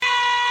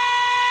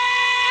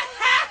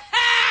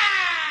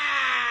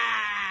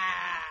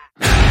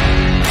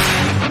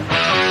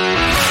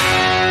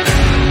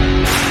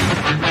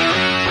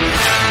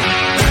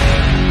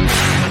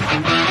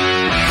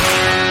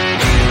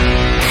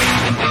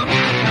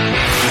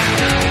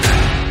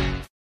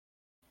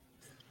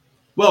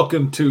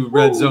Welcome to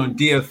Red Zone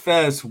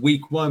DFS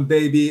Week 1,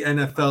 baby.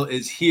 NFL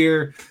is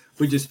here.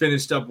 We just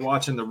finished up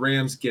watching the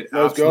Rams get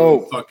Let's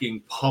absolutely go.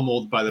 fucking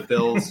pummeled by the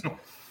Bills.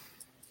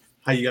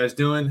 How you guys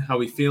doing? How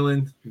we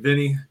feeling?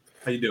 Vinny,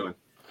 how you doing?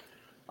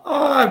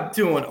 I'm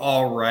doing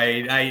all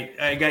right.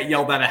 I got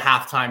yelled at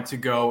halftime to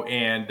go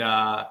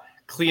and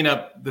clean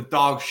up the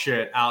dog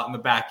shit out in the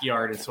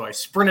backyard. And so I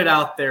sprinted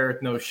out there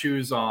with no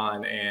shoes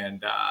on.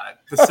 And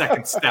the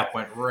second step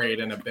went right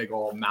in a big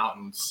old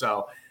mountain.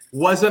 So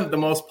wasn't the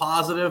most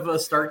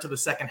positive start to the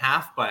second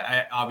half, but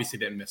I obviously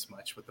didn't miss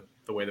much with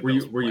the way the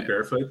Bills were you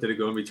barefoot? Did it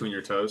go in between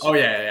your toes? Oh,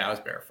 yeah, I was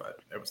barefoot.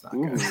 It was not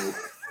good.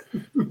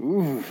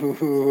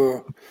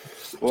 Ooh.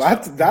 Well,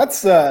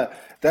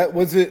 that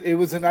was it. It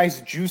was a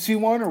nice juicy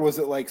one, or was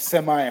it like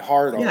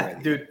semi-hard? Yeah,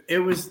 already? dude, it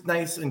was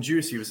nice and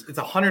juicy. It's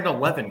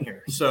 111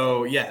 here,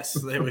 so yes,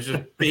 it was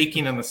just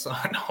baking in the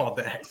sun all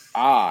day.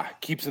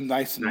 Keeps them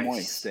nice and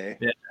moist, eh?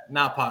 Yeah,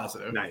 not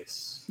positive.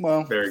 Nice.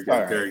 Well, very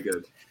good, very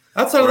good.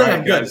 Outside of that,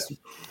 I'm good.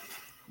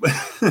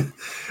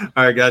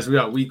 All right, guys, we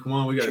got Week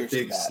 1. We got Cheers a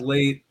big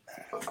slate.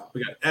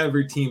 We got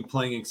every team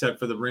playing except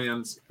for the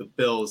Rams, the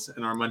Bills,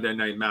 and our Monday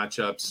night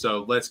matchups.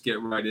 So let's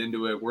get right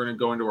into it. We're going to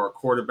go into our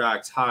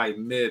quarterbacks, high,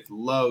 mid,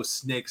 low,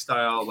 snake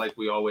style, like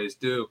we always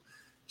do.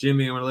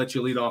 Jimmy, I'm going to let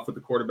you lead off with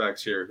the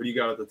quarterbacks here. Who do you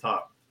got at the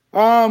top?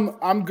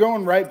 I'm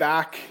going right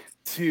back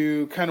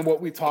to kind of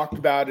what we talked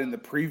about in the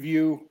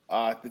preview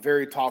at the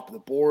very top of the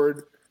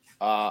board.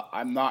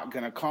 I'm not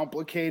going to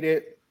complicate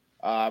it.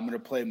 I'm going to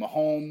play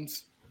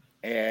Mahomes,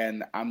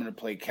 and I'm going to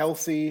play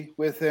Kelsey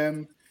with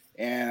him.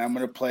 And I'm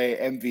going to play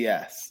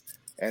MVS,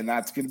 and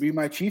that's going to be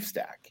my chief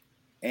stack.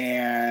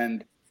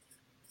 And,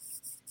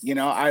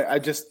 I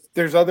just –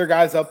 there's other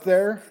guys up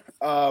there,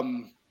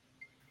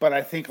 but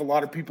I think a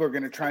lot of people are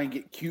going to try and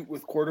get cute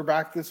with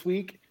quarterback this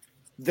week.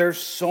 There's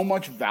so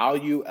much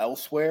value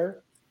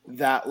elsewhere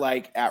that,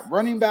 like, at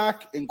running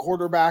back and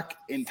quarterback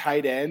and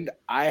tight end,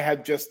 I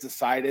have just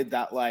decided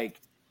that, like,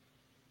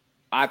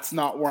 that's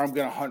not where I'm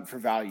going to hunt for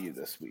value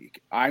this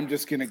week. I'm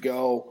just going to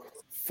go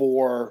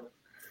for –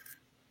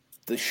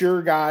 the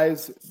sure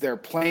guys. They're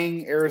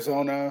playing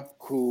Arizona,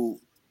 who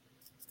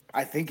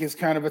I think is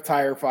kind of a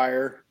tire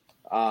fire.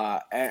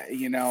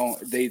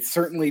 They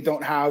certainly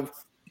don't have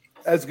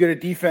as good a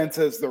defense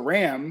as the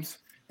Rams.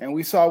 And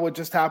we saw what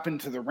just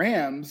happened to the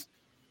Rams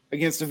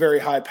against a very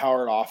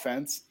high-powered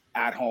offense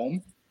at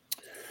home.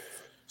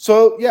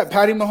 So, yeah,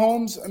 Patty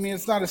Mahomes, I mean,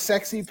 it's not a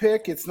sexy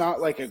pick. It's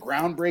not like a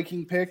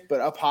groundbreaking pick,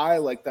 but up high,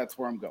 like that's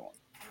where I'm going.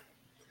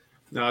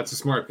 No, it's a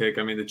smart pick.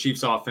 I mean, the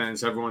Chiefs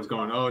offense, everyone's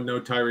going, oh, no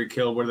Tyreek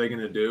Hill. What are they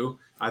going to do?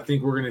 I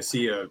think we're going to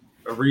see a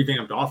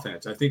revamped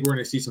offense. I think we're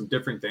going to see some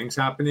different things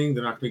happening.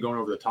 They're not going to be going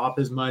over the top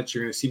as much.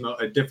 You're going to see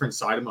a different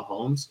side of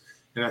Mahomes.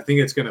 And I think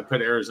it's going to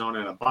put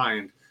Arizona in a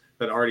bind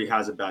that already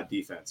has a bad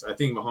defense. I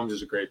think Mahomes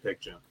is a great pick,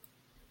 Jim.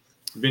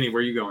 Vinny,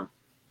 where are you going?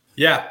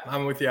 Yeah,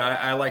 I'm with you.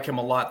 I like him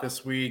a lot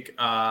this week.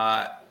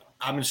 I'm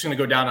just going to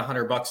go down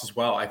 $100 as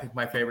well. I think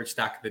my favorite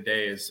stack of the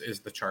day is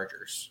the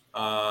Chargers.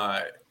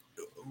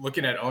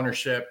 Looking at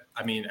ownership,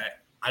 I mean,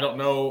 I don't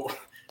know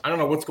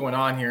what's going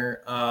on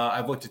here.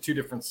 I've looked at two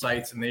different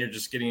sites, and they are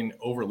just getting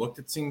overlooked,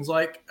 it seems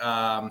like.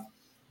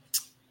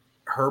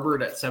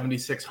 Herbert at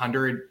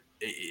 7,600,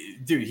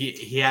 dude,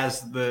 he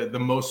has the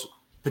most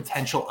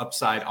potential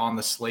upside on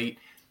the slate.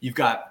 You've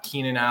got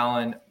Keenan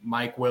Allen,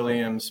 Mike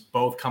Williams,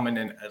 both coming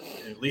in,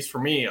 at least for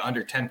me,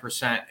 under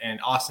 10%, and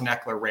Austin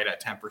Eckler right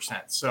at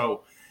 10%.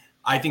 So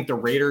I think the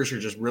Raiders are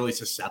just really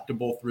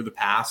susceptible through the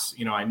pass.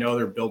 I know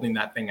they're building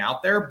that thing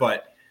out there,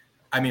 but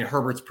I mean,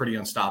 Herbert's pretty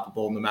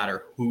unstoppable no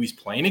matter who he's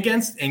playing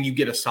against, and you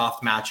get a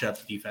soft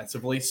matchup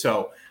defensively.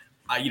 So,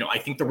 I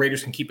think the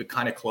Raiders can keep it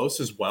kind of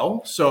close as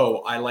well.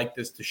 So I like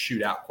this to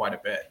shoot out quite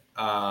a bit.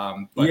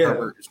 But yeah.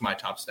 Herbert is my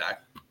top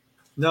stack.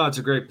 No, it's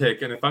a great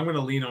pick. And if I'm going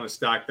to lean on a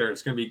stack there,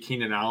 it's going to be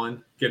Keenan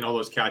Allen getting all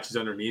those catches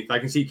underneath. I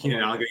can see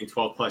Keenan Allen getting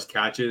 12-plus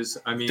catches.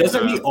 I mean,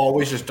 doesn't he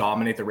always just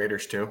dominate the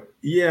Raiders too?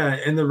 Yeah,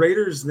 and the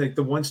Raiders, like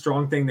the one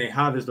strong thing they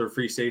have is their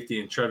free safety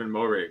and Trevin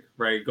Moehrig,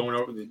 right, going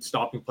over the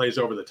stopping plays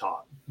over the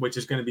top, which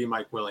is going to be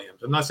Mike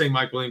Williams. I'm not saying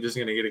Mike Williams isn't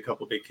going to get a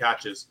couple big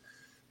catches,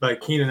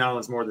 but Keenan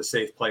Allen's more the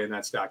safe play in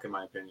that stack, in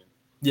my opinion.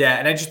 Yeah,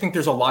 and I just think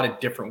there's a lot of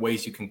different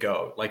ways you can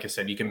go. Like I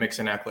said, you can mix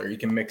in Eckler, you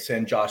can mix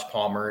in Josh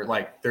Palmer.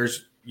 Like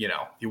there's you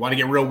want to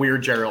get real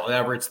weird, Gerald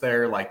Everett's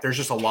there. Like, there's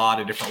just a lot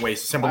of different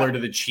ways, similar to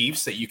the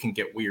Chiefs, that you can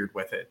get weird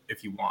with it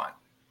if you want.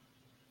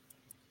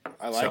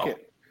 I like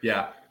it.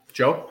 Yeah.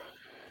 Joe?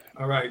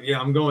 All right. Yeah,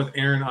 I'm going with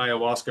Aaron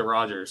Ayahuasca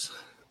Rogers.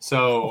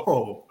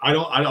 So I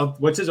don't.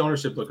 What's his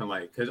ownership looking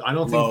like? Because I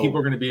don't think people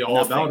are going to be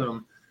all about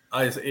him.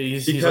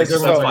 He's like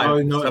sub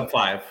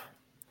 5.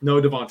 No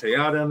Devontae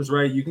Adams,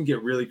 right? You can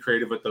get really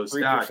creative with those 3%.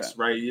 Stacks,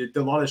 right? A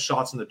lot of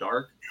shots in the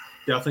dark.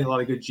 Definitely a lot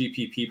of good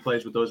GPP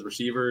plays with those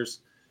receivers.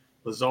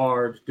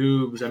 Lazard,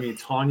 Dubes. I mean,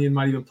 Tanyan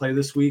might even play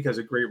this week as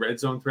a great red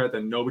zone threat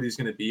that nobody's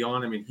going to be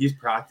on. I mean, he's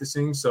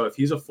practicing. So if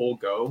he's a full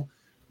go,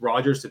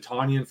 Rodgers to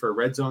Tanyan for a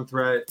red zone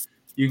threat.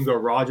 You can go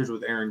Rodgers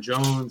with Aaron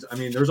Jones. I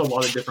mean, there's a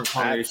lot of different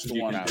combinations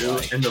you can do.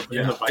 And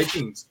the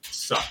Vikings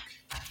suck.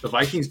 The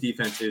Vikings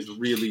defense is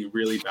really,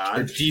 really bad.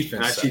 Their defense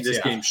and I see this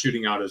game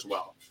shooting out as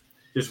well.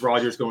 Just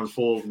Rodgers going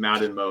full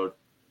Madden mode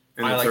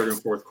in the third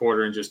and fourth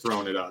quarter and just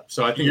throwing it up.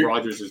 So I think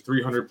Rodgers is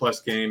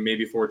 300-plus game,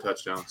 maybe 4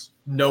 touchdowns.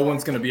 No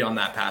one's going to be on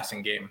that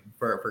passing game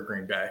for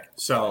Green Bay.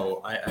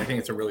 So I think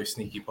it's a really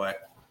sneaky play.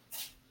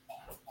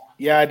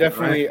 Yeah, I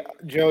definitely,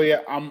 Joey.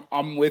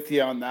 I'm with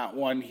you on that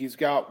one. He's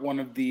got one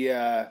of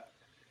the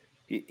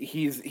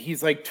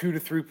he's like 2 to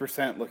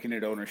 3% looking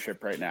at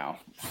ownership right now.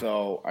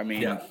 So I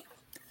mean,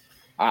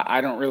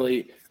 I don't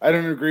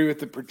agree with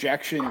the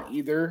projection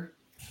either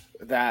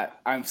that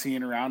I'm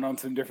seeing around on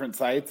some different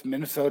sites.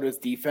 Minnesota's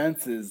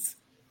defense is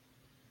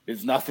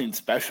nothing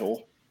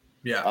special.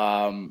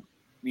 Yeah.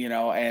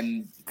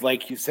 And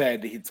like you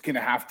said, it's going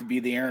to have to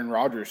be the Aaron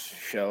Rodgers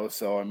show.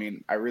 So I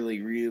mean, I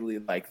really, really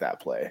like that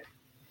play.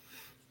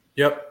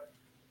 Yep.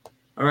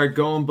 All right,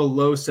 going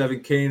below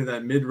 7K into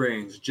that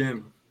mid-range,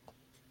 Jim.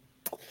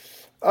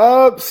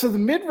 So the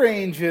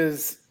mid-range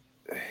is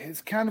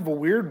kind of a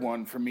weird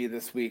one for me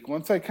this week.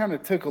 Once I kind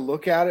of took a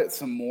look at it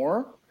some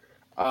more,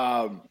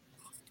 I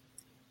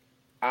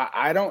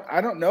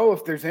don't know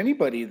if there's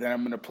anybody that I'm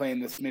going to play in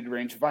this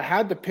mid-range. If I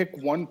had to pick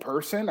one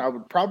person, I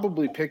would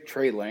probably pick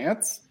Trey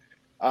Lance,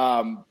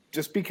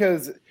 just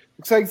because it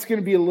looks like it's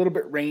going to be a little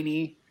bit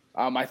rainy.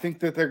 I think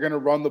that they're going to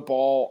run the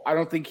ball. I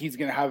don't think he's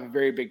going to have a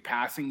very big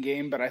passing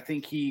game, but I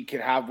think he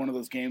could have one of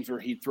those games where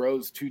he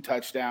throws 2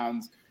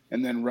 touchdowns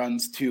and then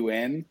runs 2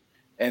 in.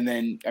 And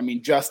then, I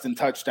mean, just in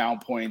touchdown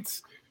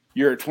points,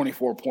 you're at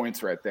 24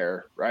 points right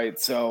there, right?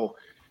 So,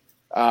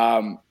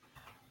 I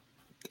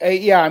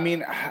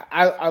mean,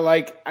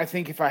 I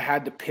think if I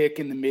had to pick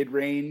in the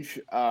mid-range,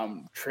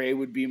 Trey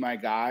would be my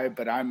guy,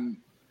 but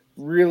I'm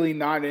really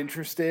not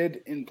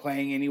interested in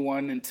playing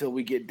anyone until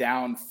we get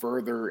down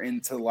further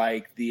into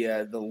like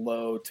the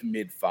low to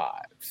mid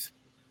 5s.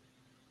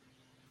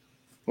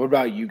 What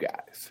about you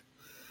guys?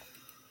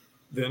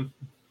 Then,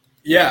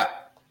 yeah,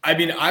 I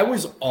mean, I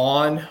was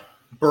on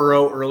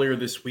Burrow earlier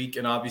this week,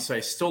 and obviously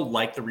I still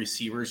like the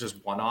receivers as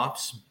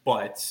one-offs,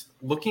 but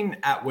looking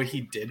at what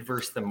he did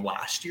versus them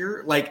last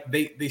year, like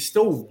they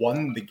still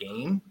won the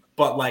game,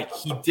 but like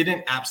he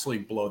didn't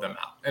absolutely blow them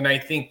out. And I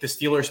think the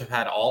Steelers have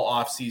had all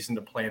offseason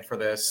to plan for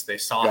this. They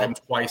saw him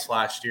twice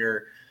last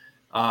year.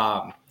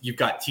 You've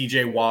got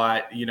TJ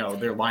Watt,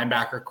 their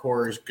linebacker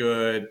core is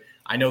good.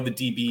 I know the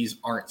DBs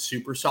aren't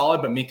super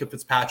solid, but Minkah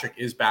Fitzpatrick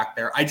is back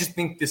there. I just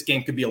think this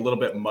game could be a little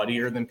bit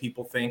muddier than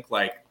people think,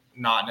 like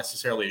not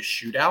necessarily a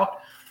shootout.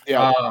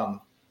 Yeah.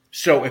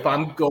 So if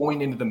I'm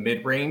going into the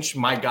mid-range,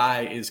 my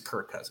guy is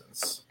Kirk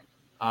Cousins.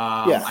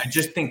 I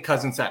just think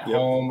Cousins at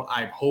home.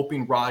 I'm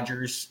hoping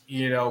Rodgers,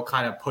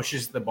 kind of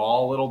pushes the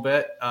ball a little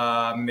bit.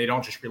 They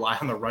don't just rely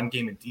on the run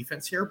game and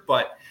defense here,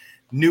 but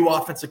new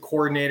offensive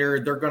coordinator,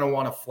 they're going to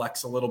want to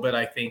flex a little bit,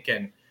 I think.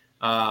 And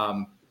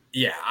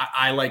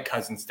I like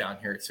Cousins down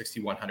here at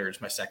 6,100.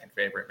 It's my second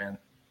favorite, man.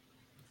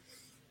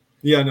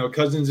 Yeah, no,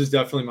 Cousins is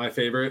definitely my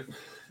favorite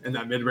in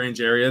that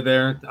mid-range area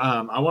there.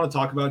 I want to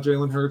talk about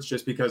Jalen Hurts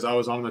just because I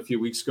was on him a few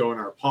weeks ago in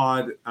our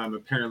pod.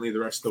 Apparently the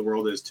rest of the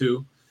world is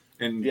too.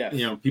 And,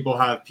 people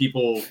have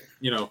the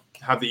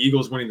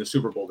Eagles winning the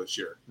Super Bowl this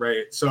year,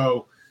 right?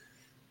 So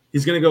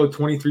he's going to go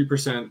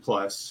 23%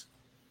 plus.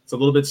 It's a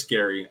little bit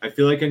scary. I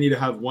feel like I need to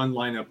have one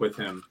lineup with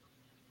him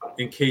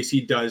in case he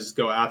does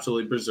go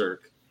absolutely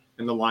berserk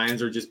and the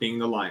Lions are just being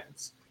the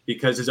Lions,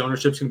 because his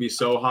ownership's going to be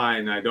so high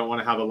and I don't want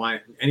to have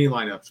any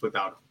lineups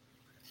without him.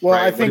 Well,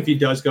 right? I think what if he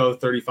does go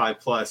 35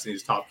 plus and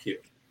he's top Q?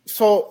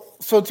 So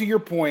to your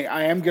point,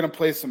 I am going to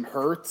play some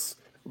Hurts,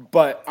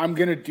 but I'm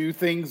going to do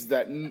things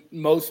that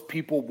most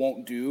people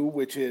won't do,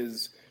 which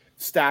is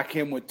stack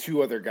him with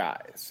 2 other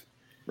guys,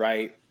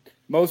 right?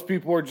 Most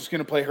people are just going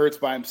to play Hurts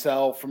by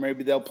himself, or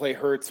maybe they'll play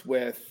Hurts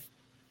with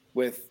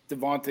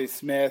Devontae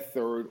Smith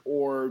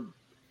or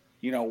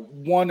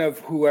one of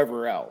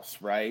whoever else,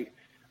 right?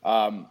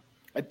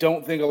 I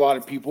don't think a lot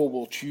of people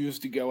will choose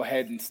to go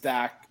ahead and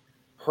stack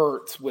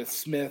Hurts with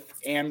Smith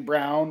and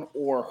Brown,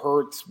 or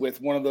Hurts with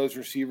one of those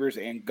receivers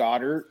and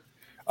Goddard.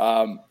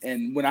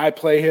 And when I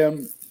play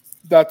him,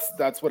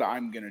 that's what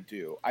I'm going to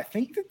do. I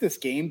think that this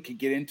game could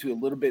get into a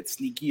little bit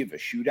sneaky of a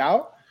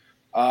shootout.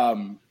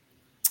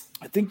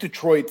 I think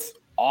Detroit's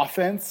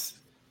offense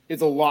is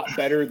a lot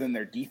better than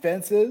their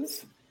defense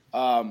is.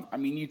 I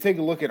mean, you take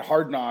a look at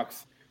Hard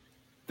Knocks.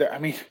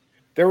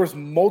 There was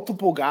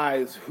multiple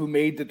guys who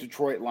made the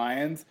Detroit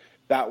Lions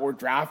that were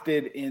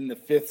drafted in the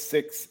 5th,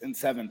 6th, and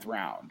 7th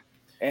round,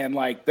 and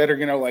that are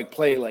going to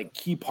play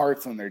key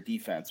parts on their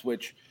defense,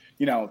 which,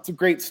 it's a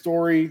great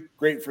story,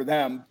 great for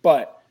them.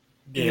 But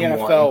in the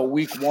NFL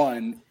week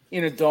 1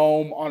 in a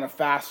dome on a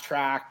fast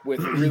track with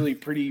a really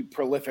pretty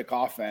prolific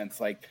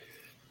offense,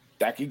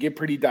 that could get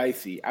pretty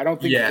dicey. I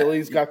don't think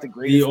Philly's got the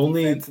greatest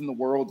defense in the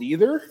world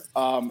either.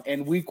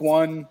 And week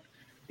 1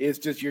 is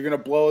just, you're going to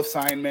blow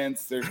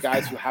assignments. There's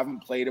guys who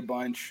haven't played a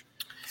bunch.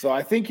 So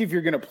I think if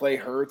you're going to play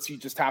Hurts, you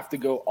just have to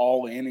go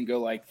all in and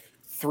go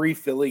 3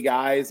 Philly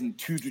guys and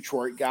 2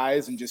 Detroit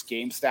guys and just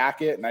game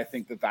stack it. And I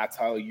think that's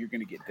how you're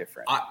going to get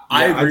different.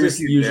 I agree with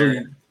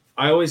you.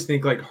 I always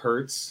think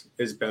Hurts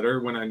is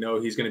better when I know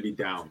he's going to be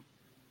down.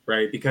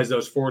 right? Because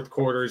those fourth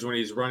quarters when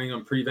he's running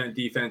on prevent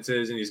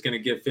defenses and he's going to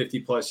get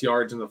 50-plus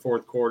yards in the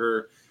fourth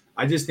quarter,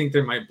 I just think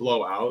they might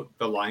blow out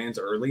the Lions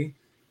early.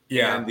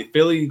 Yeah. And the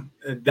Philly,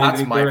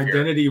 That's my their fear.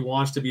 identity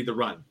wants to be the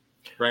run,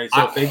 right?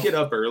 So if they get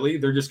up early,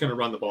 they're just going to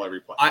run the ball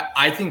every play.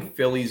 I think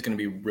Philly's going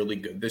to be really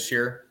good this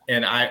year.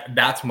 And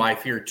that's my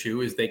fear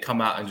too, is they come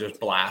out and just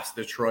blast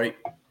Detroit.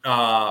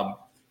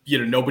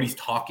 Nobody's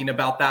talking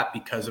about that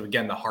because of,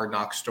 again, the hard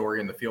knock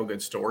story and the feel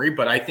good story.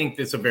 But I think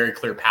it's a very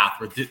clear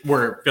path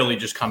where Philly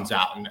just comes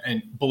out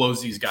and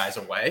blows these guys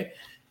away.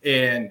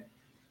 And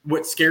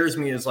what scares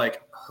me is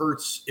like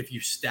Hurts, if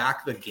you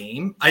stack the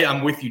game,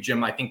 I'm with you,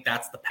 Jim. I think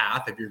that's the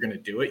path. If you're going to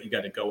do it, you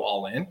got to go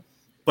all in.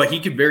 But he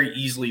could very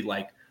easily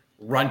like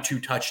run 2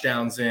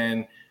 touchdowns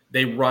in.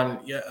 They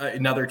run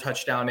another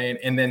touchdown in,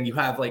 and then you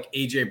have like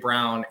A.J.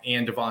 Brown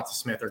and Devonta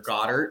Smith or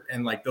Goddard,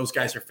 and like those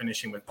guys are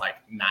finishing with like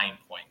 9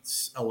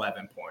 points,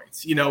 11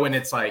 points, and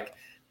it's like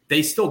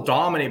they still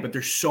dominate, but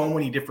there's so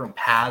many different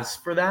paths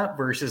for that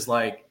versus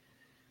like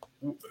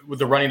with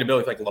the running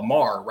ability like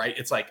Lamar, right?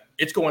 It's like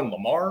it's going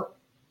Lamar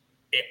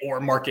or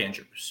Mark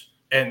Andrews,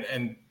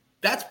 and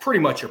that's pretty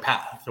much your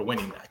path to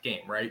winning that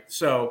game, right?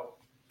 So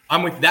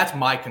that's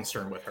my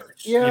concern with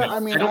Hurts. Yeah, I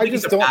don't think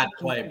it's a bad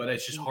play, but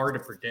it's just hard to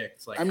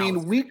predict. Like,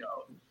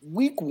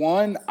 week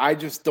 1, I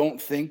just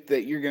don't think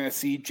that you're going to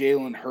see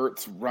Jalen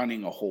Hurts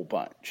running a whole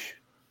bunch.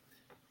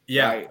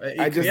 Yeah,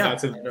 right?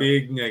 That's a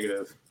big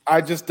negative.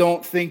 I just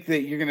don't think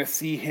that you're going to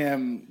see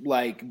him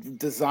like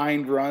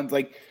designed runs.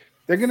 Like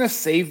they're going to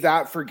save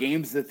that for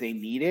games that they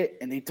need it,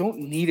 and they don't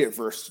need it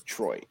versus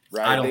Detroit,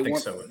 right? I don't think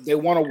so. They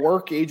want to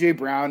work A.J.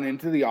 Brown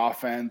into the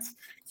offense.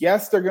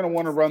 Yes, they're going to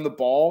want to run the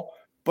ball,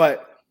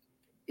 but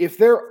if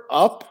they're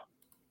up,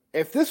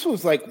 if this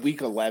was like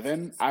week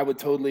 11, I would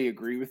totally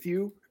agree with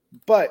you.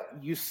 But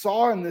you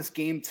saw in this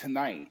game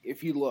tonight,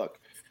 if you look,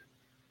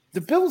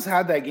 the Bills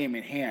had that game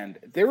in hand.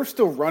 They were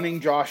still running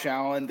Josh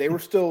Allen. They were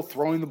still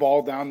throwing the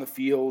ball down the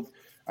field.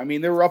 I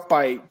mean, they were up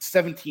by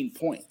 17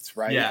 points,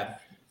 right? Yeah.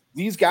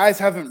 These guys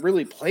haven't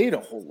really played a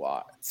whole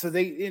lot. So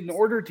in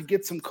order to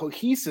get some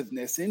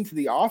cohesiveness into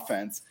the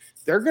offense,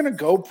 they're going to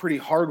go pretty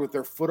hard with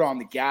their foot on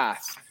the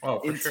gas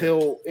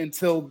until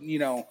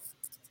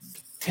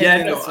 10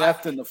 minutes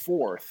left in the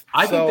fourth.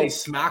 I think they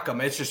smack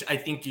them. It's just I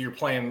think you're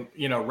playing,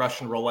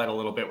 Russian roulette a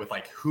little bit with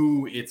like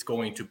who it's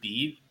going to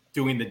be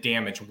doing the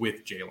damage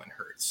with Jalen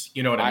Hurts.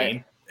 You know what I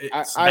mean?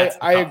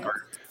 I agree.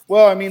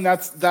 Well, I mean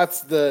that's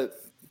the.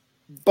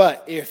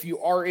 But if you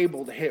are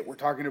able to hit, we're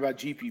talking about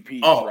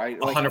GPPs, right?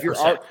 Like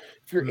 100%.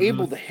 If you're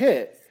able to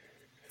hit,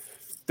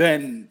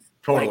 then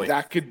totally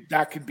that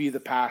could be the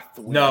path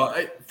to win. No,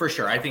 for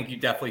sure. I think you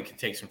definitely can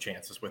take some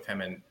chances with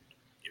him and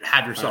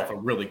have yourself a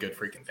really good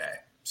freaking day.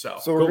 So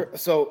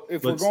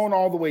if we're going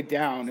all the way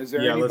down, is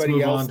there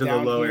anybody else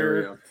down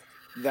here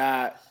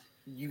that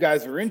you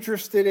guys are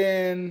interested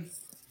in?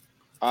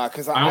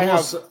 Because I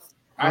almost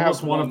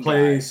want to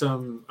play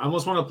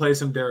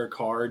some Derek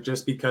Carr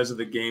just because of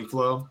the game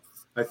flow.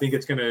 I think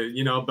it's gonna,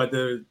 but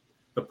the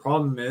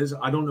problem is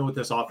I don't know what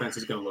this offense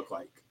is gonna look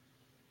like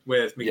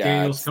with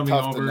McDaniels coming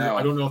over.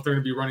 I don't know if they're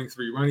gonna be running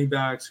 3 running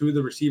backs, who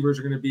the receivers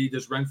are gonna be.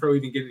 Does Renfro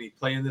even get any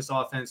play in this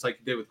offense like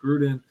he did with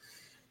Gruden?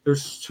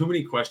 There's too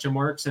many question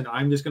marks, and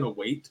I'm just going to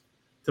wait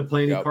to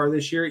play any Carr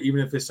this year, even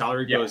if his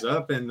salary goes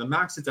up. And the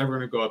max it's ever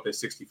going to go up is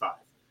 65,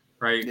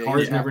 right?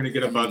 Carr's never going to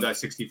get above that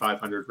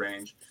 6,500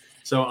 range.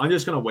 So I'm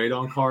just going to wait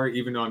on Carr,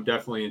 even though I'm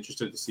definitely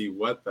interested to see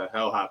what the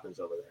hell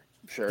happens over there.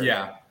 Sure.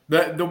 Yeah.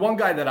 The one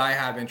guy that I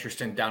have interest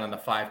in down in the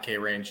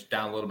 5K range,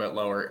 down a little bit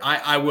lower,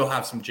 I will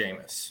have some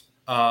Jameis.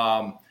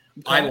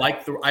 I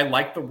like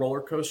the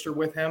roller coaster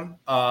with him.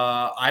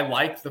 I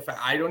like the fact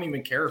I don't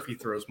even care if he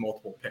throws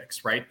multiple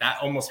picks, right? That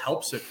almost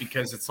helps it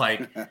because it's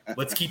like,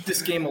 let's keep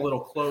this game a little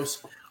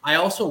close. I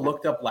also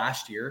looked up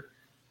last year.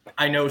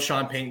 I know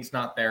Sean Payton's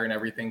not there and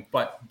everything,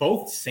 but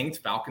both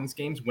Saints-Falcons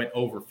games went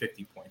over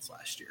 50 points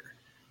last year.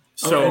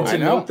 So to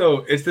note,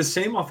 though, it's the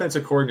same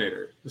offensive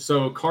coordinator.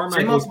 So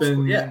Carmichael's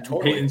been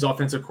Peyton's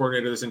offensive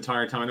coordinator this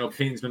entire time. I know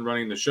Peyton's been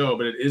running the show,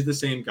 but it is the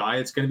same guy.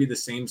 It's going to be the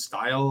same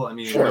style. I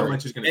mean, not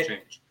much is going to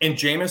change. And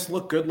Jameis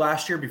looked good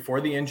last year before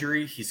the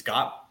injury. He's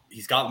got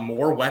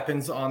more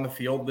weapons on the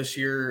field this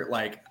year.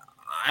 Like,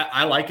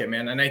 I like it,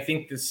 man. And I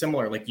think it's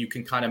similar. Like, you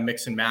can kind of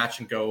mix and match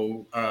and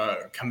go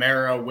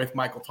Kamara with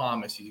Michael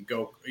Thomas. You can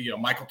go,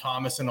 Michael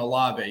Thomas and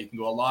Olave. You can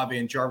go Olave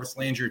and Jarvis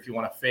Landry if you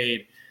want to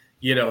fade.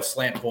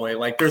 Slant boy.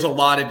 Like, there's a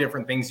lot of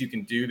different things you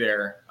can do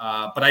there.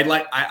 But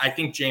I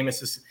think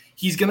Jameis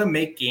he's going to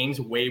make games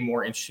way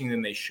more interesting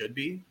than they should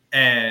be.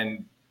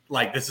 And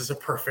like, this is a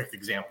perfect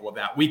example of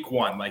that. Week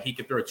 1, like he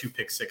could throw 2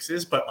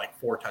 pick-6s, but like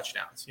 4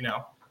 touchdowns,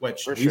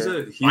 which he's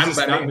a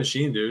stat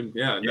machine, dude.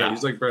 Yeah, no,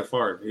 he's like Brett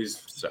Favre.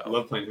 I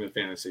love playing him in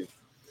fantasy.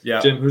 Yeah.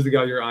 Jim, who's the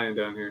guy you're eyeing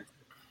down here?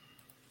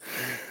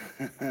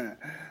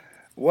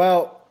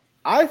 Well,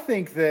 I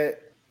think that,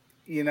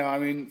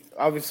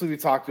 obviously we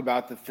talked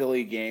about the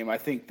Philly game. I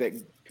think that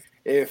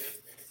if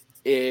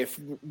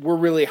we're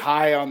really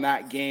high on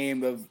that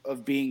game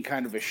of being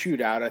kind of a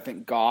shootout, I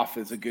think Goff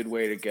is a good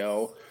way to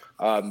go.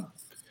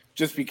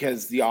 just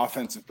because the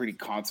offense is pretty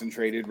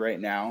concentrated right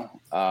now.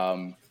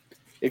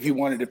 If you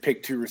wanted to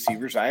pick 2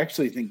 receivers, I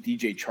actually think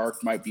DJ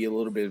Chark might be a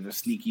little bit of a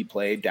sneaky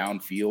play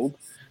downfield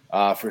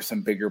for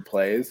some bigger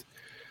plays.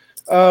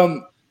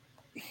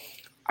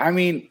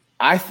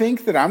 I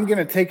think that I'm going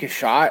to take a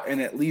shot in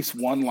at least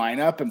one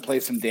lineup and play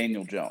some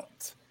Daniel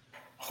Jones.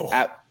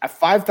 At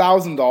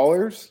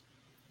 $5,000,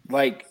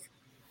 like,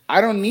 I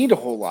don't need a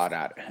whole lot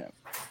out of him.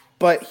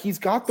 But he's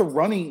got the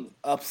running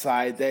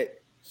upside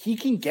that he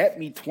can get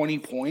me 20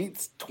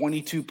 points,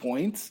 22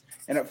 points.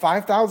 And at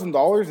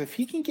 $5,000, if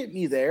he can get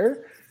me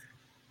there,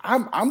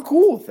 I'm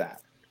cool with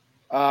that.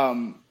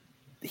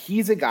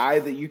 He's a guy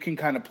that you can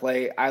kind of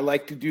play. I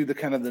like to do the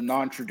kind of the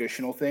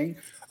non-traditional thing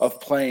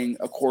of playing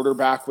a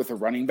quarterback with a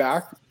running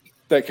back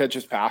that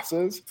catches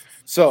passes.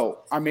 So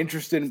I'm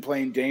interested in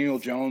playing Daniel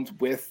Jones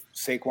with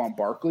Saquon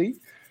Barkley.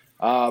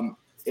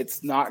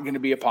 It's not going to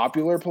be a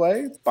popular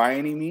play by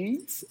any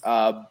means,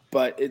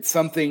 but it's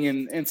something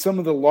in some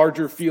of the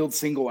larger field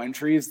single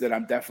entries that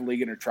I'm definitely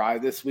going to try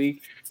this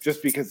week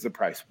just because of the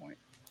price point.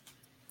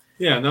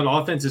 Yeah, and that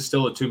offense is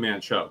still a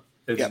 2-man show.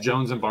 It's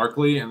Jones and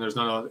Barkley, and there's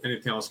not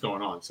anything else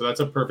going on. So that's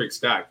a perfect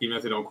stack, even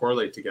if they don't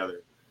correlate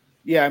together.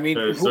 Yeah, I mean,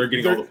 they're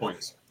getting all the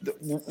points.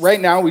 Right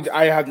now,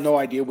 I have no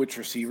idea which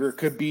receiver. It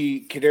could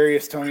be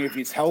Kadarius Toney if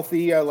he's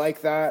healthy. I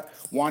like that.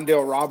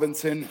 Wan'Dale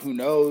Robinson, who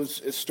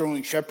knows? Is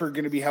Sterling Shepard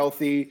going to be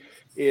healthy?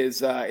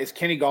 Is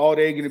Kenny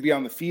Golladay going to be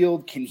on the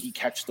field? Can he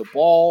catch the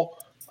ball?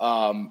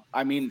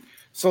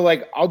 So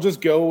like I'll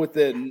just go with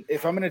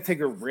if I'm going to take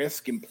a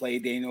risk and play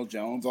Daniel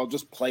Jones, I'll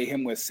just play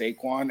him with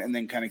Saquon and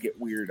then kind of get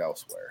weird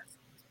elsewhere.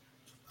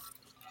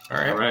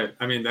 All right.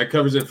 I mean, that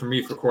covers it for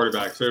me for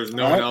quarterbacks. There's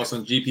no one else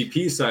on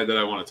GPP side that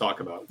I want to talk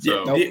about.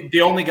 So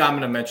the only guy I'm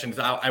going to mention is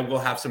I will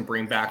have some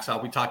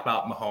bringbacks. We talk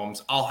about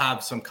Mahomes. I'll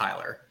have some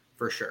Kyler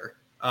for sure.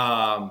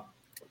 I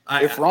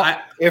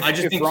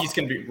just think he's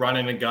going to be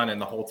running and gunning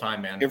the whole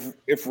time, man.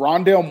 If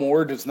Rondale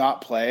Moore does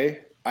not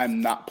play, I'm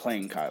not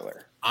playing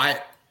Kyler. I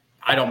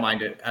don't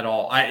mind it at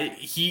all.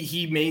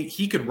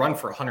 He could run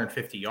for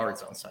 150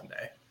 yards on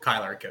Sunday.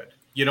 Kyler could.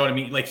 You know what I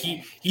mean? Like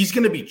he's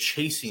going to be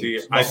chasing.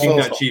 See, I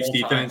think that Chiefs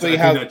defense.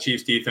 That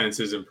Chiefs defense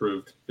is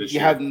improved this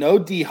year. You have no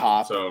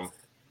D-Hop. So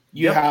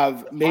you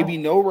have maybe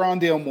no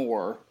Rondale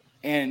Moore,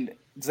 and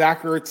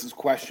Zach Ertz is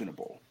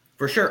questionable.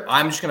 For sure,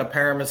 I'm just going to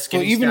pair him as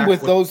skinny. So even with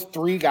those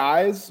 3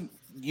 guys,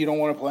 you don't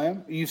want to play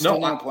him? You still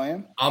want to play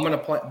him? I'm going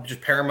to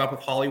just pair him up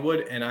with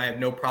Hollywood, and I have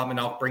no problem, and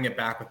I'll bring it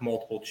back with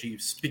multiple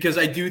Chiefs because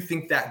I do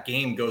think that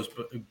game goes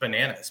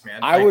bananas,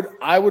 man.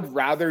 I would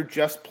rather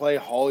just play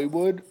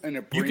Hollywood and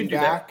a bring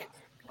back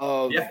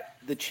of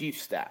the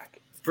Chiefs stack.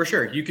 For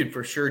sure. You could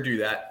for sure do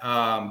that.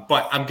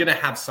 But I'm going to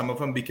have some of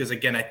them because,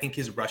 again, I think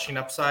his rushing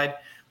upside,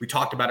 we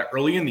talked about it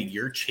early in the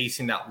year,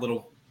 chasing that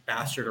little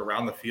bastard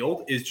around the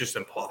field is just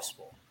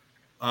impossible.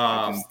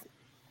 I'm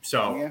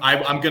going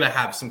to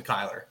have some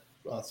Kyler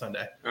on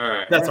Sunday. All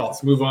right. That's all.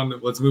 Let's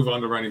move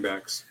on to running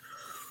backs.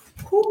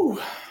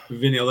 Whew.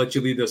 Vinny, I'll let you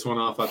lead this one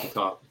off at the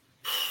top.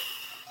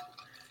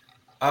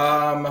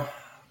 I'm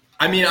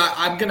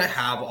going to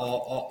have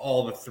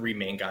all the 3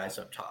 main guys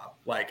up top.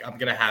 Like, I'm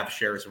going to have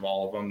shares of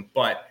all of them.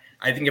 But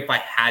I think if I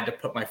had to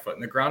put my foot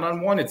in the ground on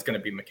one, it's going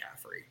to be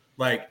McCaffrey.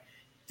 Like,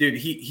 dude,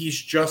 he's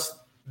just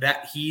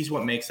that. He's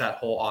what makes that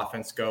whole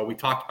offense go. We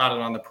talked about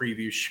it on the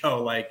preview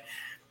show. Like,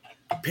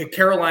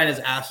 Carolina's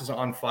ass is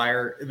on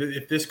fire.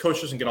 If this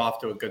coach doesn't get off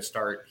to a good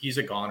start, he's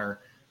a goner.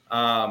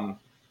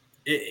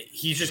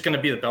 He's just going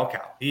to be the bell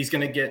cow. He's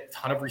going to get a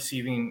ton of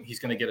receiving. He's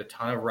going to get a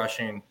ton of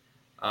rushing.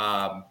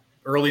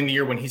 Early in the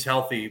year when he's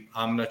healthy,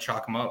 I'm going to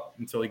chalk him up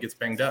until he gets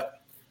banged up.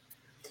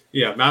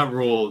 Yeah, Matt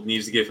Rule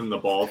needs to give him the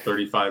ball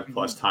 35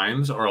 plus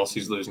times or else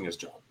he's losing his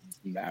job.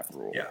 Matt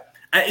Rule.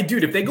 Yeah.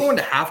 Dude, if they go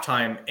into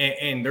halftime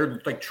and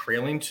they're like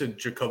trailing to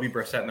Jacoby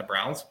Brissett and the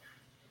Browns,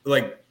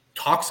 like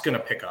talk's going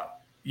to pick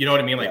up. You know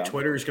what I mean? Like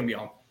Twitter is going to be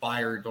on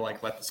fire to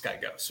like let this guy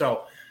go.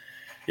 So,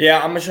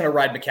 yeah, I'm just going to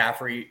ride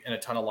McCaffrey in a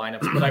ton of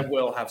lineups, but I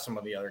will have some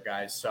of the other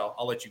guys. So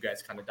I'll let you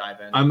guys kind of dive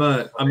in. I'm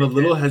a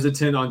little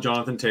hesitant on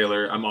Jonathan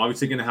Taylor. I'm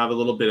obviously going to have a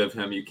little bit of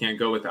him. You can't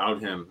go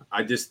without him.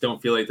 I just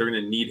don't feel like they're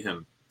going to need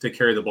him to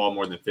carry the ball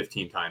more than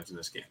 15 times in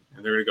this game.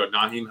 And they're going to go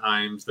Naheem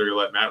Hines. They're going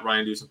to let Matt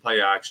Ryan do some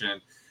play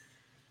action.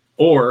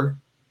 Or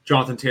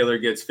Jonathan Taylor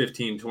gets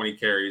 15, 20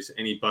 carries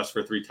and he busts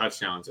for 3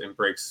 touchdowns and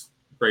breaks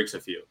a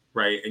few,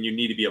 right? And you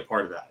need to be a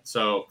part of that.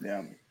 So,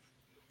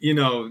 you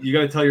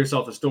got to tell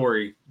yourself a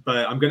story.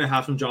 But I'm going to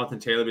have some Jonathan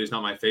Taylor, but he's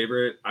not my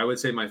favorite. I would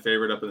say my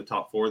favorite up in the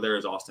top 4 there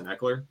is Austin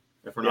Eckler,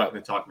 if we're not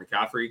going to talk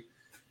McCaffrey.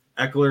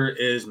 Eckler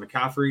is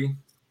McCaffrey.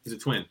 He's a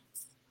twin.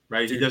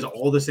 Right, he does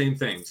all the same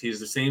things. He's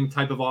the same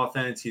type of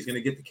offense. He's going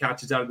to get the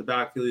catches out of the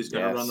backfield. He's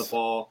going to run the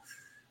ball.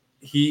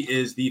 He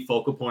is the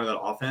focal point of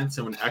that offense.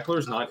 And when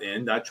Eckler's not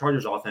in, that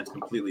Chargers offense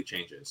completely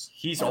changes.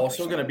 He's 100%.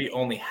 Also going to be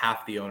only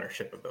half the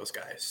ownership of those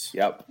guys.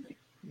 Yep.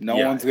 No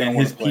one's going to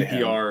want to play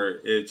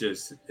PPR,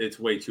 him. It's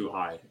way too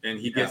high. And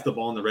he gets the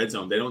ball in the red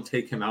zone. They don't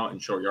take him out in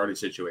short yardage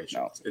situations.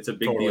 No. It's a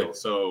big deal.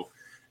 So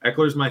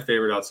Eckler's my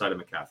favorite outside of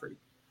McCaffrey.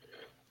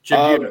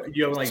 Jim, do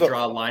you have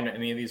draw a line at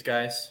any of these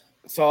guys?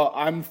 So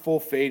I'm full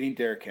fading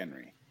Derrick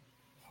Henry.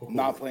 I'm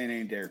not playing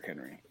any Derrick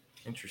Henry.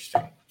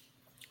 Interesting.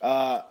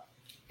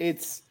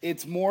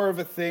 It's more of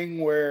a thing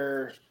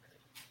where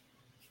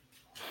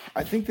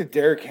I think that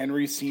Derrick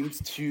Henry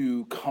seems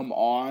to come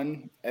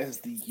on as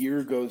the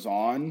year goes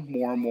on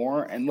more and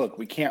more. And look,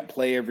 we can't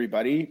play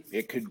everybody.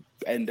 It could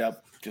end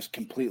up just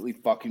completely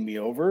fucking me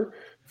over.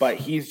 But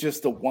he's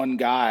just the one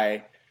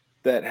guy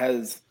that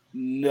has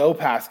no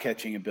pass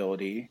catching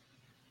ability.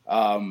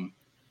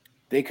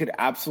 They could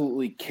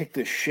absolutely kick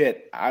the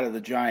shit out of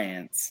the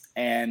Giants.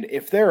 And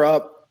if they're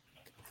up,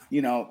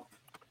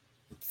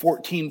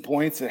 14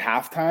 points at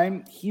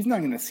halftime, he's not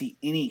going to see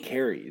any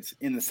carries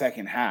in the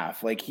second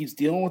half. Like, he's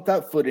dealing with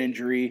that foot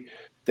injury.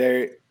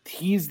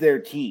 He's their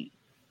team,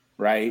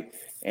 right?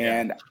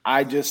 And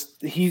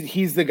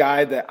he's the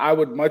guy that I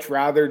would much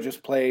rather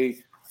just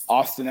play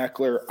Austin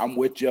Eckler. I'm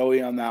with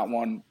Joey on that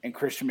one, and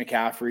Christian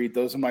McCaffrey.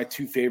 Those are my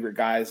two favorite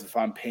guys if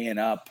I'm paying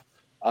up.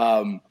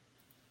 Or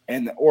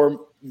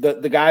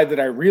the guy that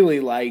I really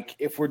like,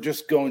 if we're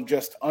just going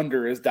just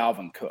under, is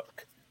Dalvin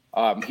Cook.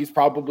 He's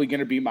probably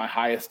going to be my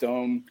highest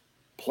owned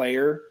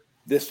player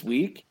this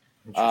week.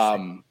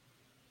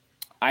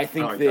 I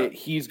think that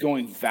he's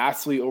going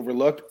vastly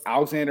overlooked.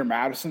 Alexander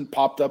Mattison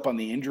popped up on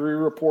the injury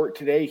report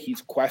today.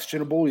 He's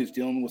questionable. He's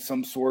dealing with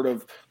some sort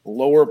of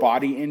lower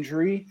body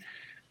injury.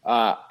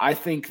 I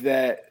think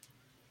that,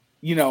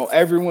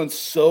 everyone's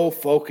so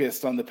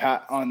focused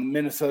on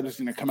Minnesota's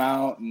going to come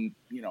out and,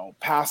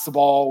 pass the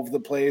ball over the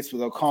place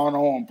with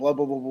O'Connell and blah,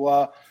 blah, blah,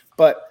 blah.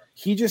 But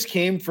he just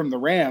came from the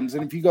Rams.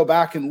 And if you go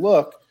back and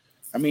look,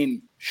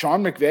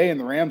 Sean McVay and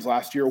the Rams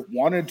last year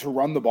wanted to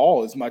run the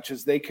ball as much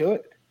as they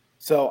could.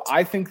 So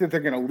I think that they're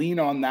going to lean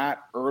on that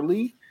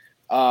early.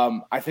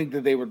 I think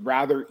that they would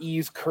rather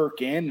ease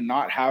Kirk in and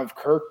not have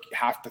Kirk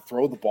have to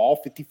throw the ball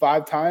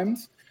 55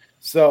 times.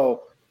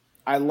 So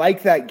I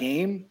like that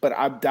game, but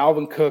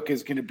Dalvin Cook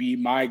is going to be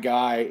my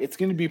guy. It's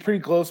going to be pretty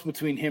close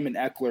between him and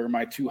Eckler,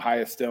 my two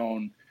highest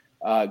owned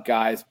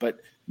guys. But,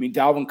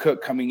 Dalvin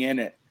Cook coming in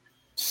at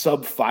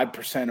sub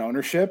 5%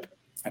 ownership.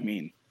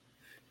 A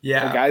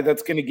guy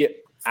that's going to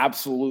get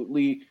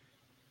absolutely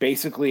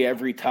basically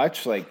every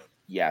touch. Sign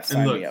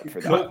me up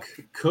for that.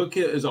 Cook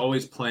is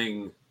always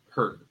playing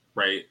hurt,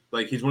 right?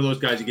 Like, he's one of those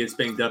guys who gets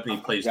banged up and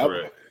he plays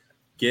through it.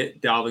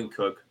 Get Dalvin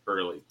Cook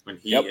early when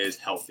he is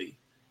healthy.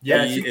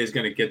 Yeah, he is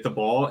going to get the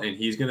ball and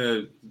he's going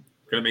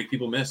to make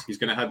people miss. He's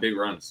going to have big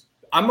runs.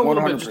 I'm a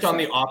little 100%. Bit just on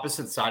the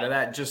opposite side of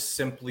that, just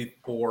simply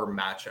for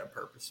matchup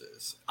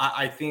purposes.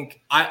 I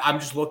think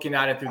I'm just looking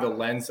at it through the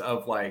lens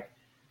of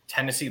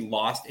Tennessee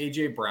lost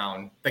AJ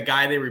Brown. The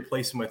guy they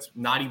replaced him with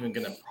not even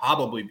going to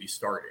probably be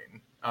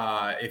starting.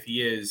 If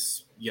he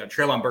is,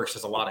 Treylon Burks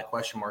has a lot of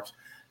question marks.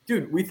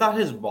 Dude, we thought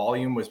his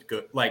volume was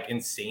good,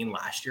 insane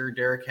last year,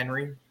 Derrick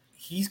Henry.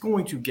 He's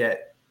going to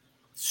get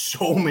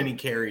so many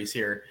carries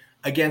here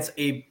against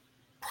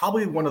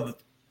probably one of the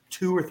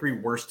 2 or 3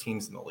 worst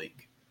teams in the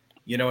league.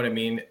 You know what I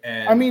mean?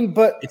 And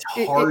but it's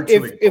hard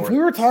if we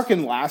were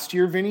talking last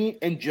year, Vinny,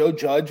 and Joe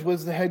Judge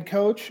was the head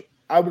coach,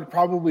 I would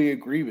probably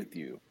agree with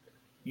you.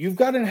 You've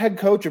got a head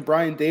coach of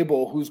Brian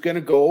Daboll who's going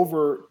to go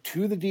over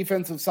to the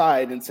defensive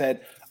side and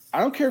said, I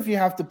don't care if you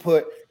have to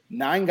put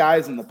 9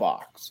 guys in the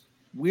box.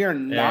 We are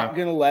not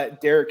going to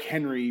let Derrick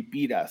Henry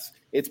beat us.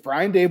 It's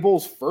Brian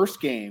Daboll's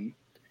first game.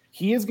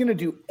 He is going to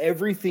do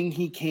everything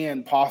he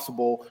can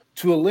possible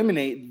to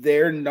eliminate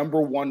their number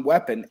one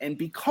weapon. And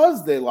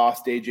because they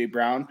lost A.J.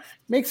 Brown,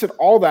 makes it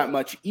all that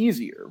much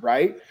easier,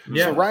 right?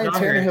 Yeah, so Ryan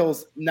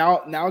Tannehill's now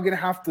going to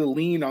have to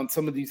lean on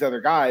some of these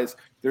other guys.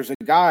 There's a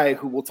guy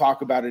who we'll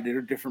talk about it in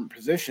a different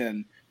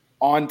position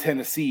on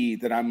Tennessee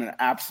that I'm going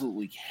to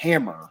absolutely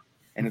hammer.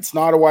 And it's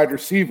not a wide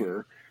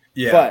receiver.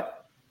 Yeah. But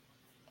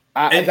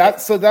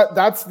that's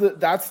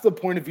the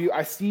point of view.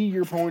 I see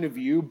your point of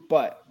view,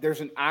 but there's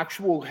an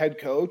actual head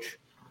coach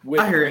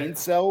with brain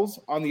cells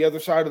on the other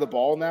side of the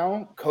ball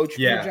now,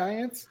 coaching the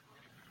Giants.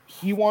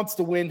 He wants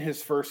to win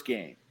his first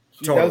game.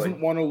 He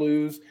doesn't want to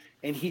lose,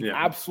 and he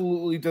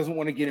absolutely doesn't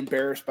want to get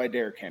embarrassed by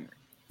Derrick Henry.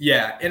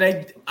 Yeah,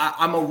 and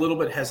I'm a little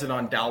bit hesitant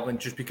on Dalvin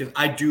just because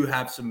I do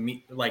have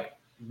some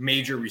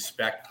major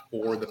respect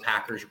for the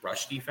Packers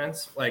rush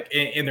defense,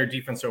 in their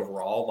defense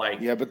overall.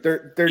 But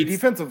their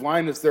defensive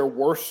line is their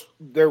worst.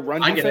 Their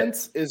run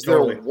defense is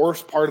their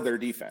worst part of their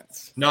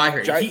defense. No, I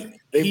hear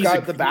they've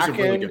got the back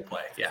really end. Good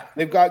play. Yeah,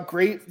 they've got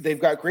great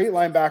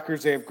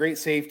linebackers. They have great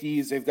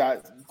safeties. They've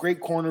got great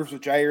corners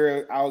with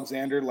Jair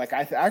Alexander.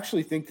 I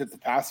actually think that the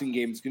passing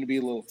game is going to be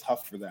a little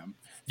tough for them.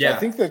 So I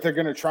think that they're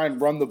going to try and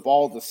run the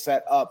ball to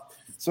set up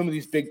some of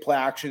these big play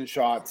action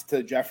shots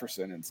to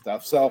Jefferson and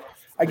stuff. So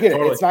I get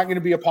it. It's not going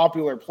to be a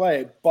popular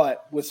play,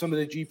 but with some of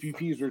the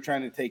GPPs we're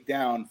trying to take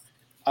down,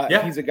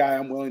 he's a guy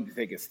I'm willing to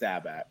take a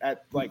stab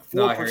at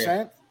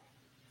 4%.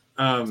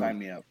 Sign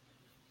me up.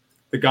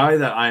 The guy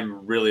that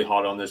I'm really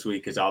hot on this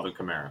week is Alvin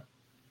Kamara.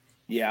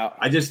 Yeah.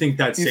 I just think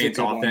that Saints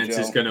offense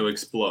is going to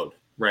explode,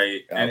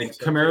 right? Yeah, and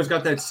Kamara's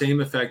got that same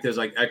effect as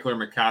Eckler,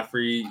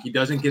 McCaffrey. He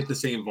doesn't get the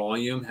same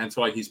volume, hence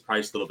why he's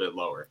priced a little bit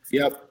lower.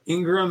 Yep.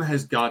 Ingram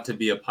has got to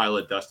be a pile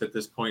of dust at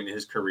this point in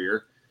his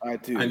career. I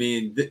do. I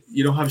mean,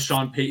 you don't have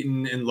Sean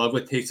Payton in love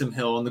with Taysom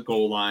Hill on the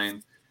goal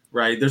line.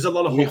 right? There's a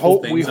lot of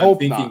hopeful things I'm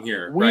thinking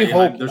here,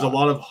 right? There's a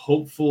lot of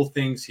hopeful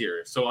things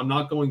here. So I'm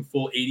not going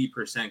full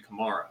 80%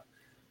 Kamara,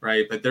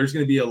 right? But there's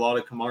going to be a lot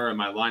of Kamara in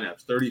my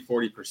lineups, 30,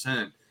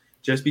 40%,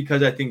 just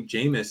because I think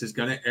Jameis is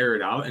going to air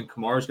it out and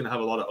Kamara is going to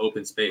have a lot of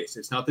open space.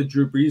 It's not the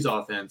Drew Brees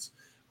offense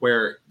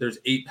where there's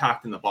 8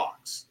 packed in the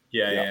box.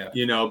 Yeah.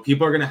 You know,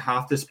 people are going to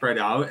have to spread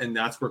out, and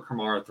that's where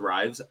Kamara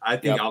thrives. I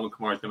think Alvin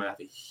Kamara is going to have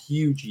a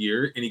huge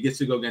year, and he gets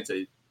to go against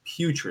a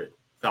putrid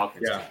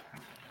Falcons team.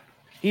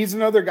 He's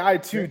another guy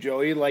too,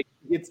 Joey. Like,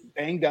 gets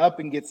banged up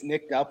and gets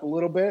nicked up a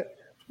little bit.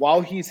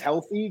 While he's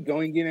healthy,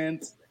 going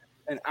against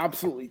an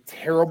absolutely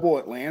terrible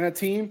Atlanta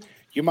team,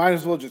 you might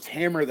as well just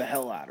hammer the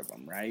hell out of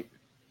them, right?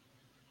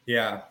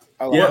 Yeah.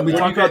 We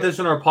talked about this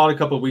in our pod a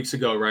couple of weeks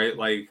ago, right?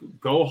 Like,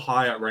 go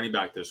high at running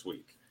back this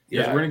week.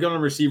 Because we're going to go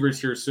on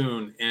receivers here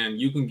soon, and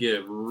you can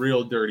get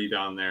real dirty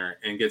down there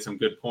and get some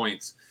good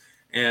points.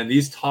 And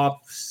these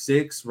top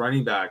 6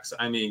 running backs,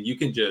 I mean, you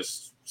can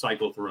just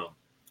cycle through them.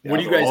 What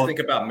do you guys think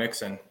about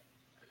Mixon?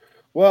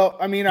 Well,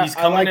 I mean, he's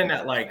coming in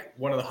at like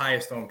one of the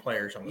highest owned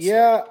players on the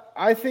slate.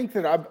 I think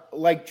that I'm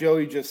like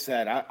Joey just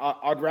said.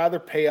 I'd rather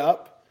pay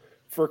up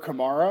for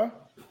Kamara,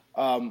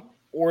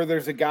 or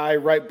there's a guy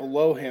right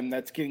below him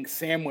that's getting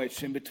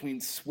sandwiched in between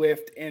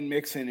Swift and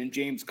Mixon and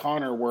James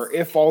Conner. Where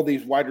if all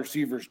these wide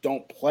receivers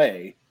don't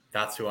play,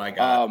 that's who I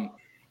got.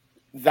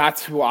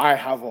 That's who I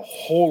have a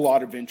whole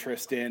lot of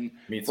interest in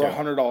for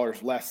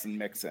 $100 less than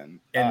Mixon.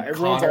 And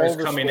Connor's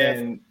coming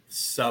in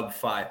sub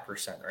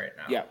 5% right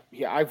now.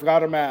 Yeah. I've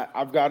got him at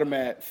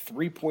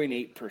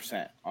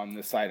 3.8% on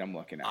the site I'm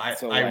looking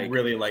at. I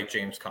really like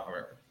James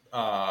Conner.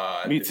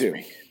 Me too.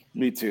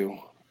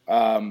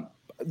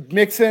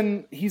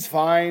 Mixon, he's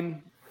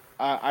fine.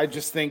 I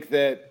just think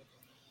that,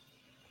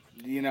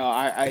 you know,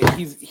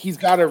 he's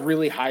got a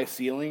really high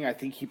ceiling. I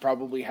think he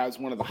probably has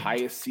one of the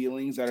highest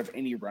ceilings out of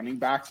any running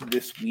back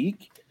this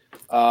week.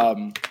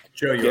 Joe,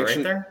 you're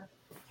right there?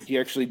 He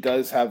actually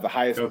does have the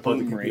highest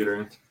boom rate.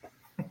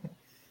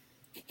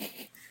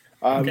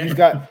 He's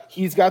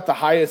got the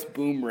highest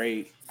boom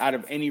rate out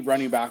of any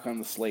running back on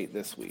the slate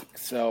this week.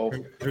 So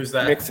who's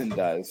that? Mixon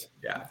does.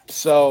 Yeah.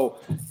 So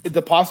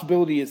the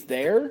possibility is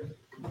there,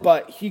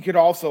 but he could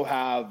also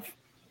have,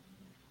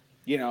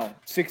 you know,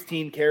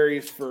 16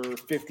 carries for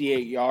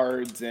 58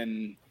 yards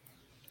and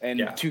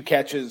 2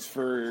 catches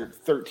for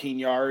 13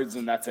 yards,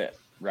 and that's it,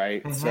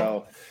 right? Mm-hmm.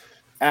 So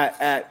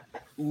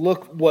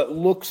what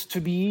looks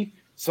to be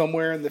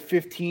somewhere in the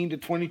 15 to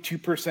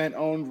 22%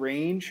 owned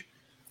range,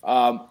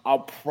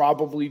 I'll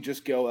probably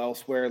just go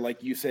elsewhere.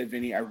 Like you said,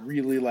 Vinny, I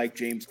really like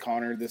James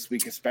Conner this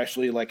week,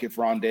 especially like if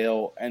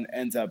Rondale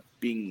ends up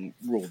being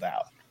ruled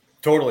out.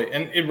 Totally.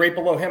 And right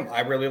below him,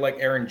 I really like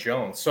Aaron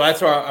Jones. So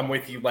that's why I'm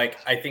with you. Like,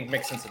 I think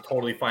Mixon's a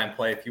totally fine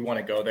play. If you want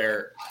to go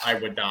there, I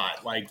would not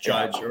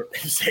judge or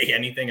say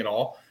anything at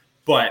all.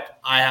 But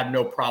I have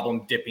no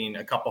problem dipping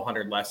a couple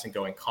hundred less and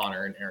going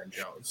Connor and Aaron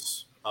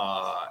Jones,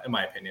 in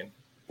my opinion.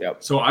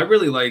 Yep. So I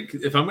really like,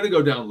 if I'm going to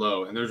go down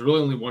low, and there's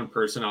really only one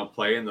person I'll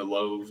play in the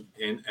low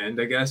end,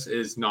 I guess,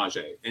 is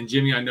Najee. And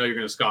Jimmy, I know you're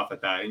going to scoff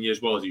at that, and you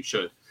as well as you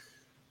should.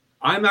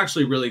 I'm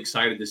actually really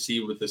excited to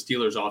see what the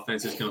Steelers'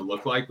 offense is going to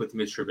look like with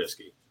Mitchell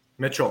Trubisky.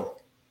 Mitchell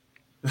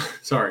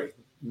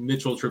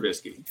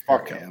Trubisky.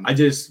 Fuck him.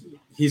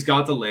 He's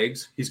got the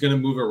legs. He's going to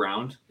move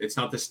around. It's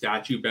not the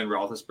statue Ben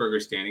Roethlisberger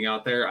standing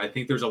out there. I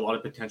think there's a lot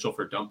of potential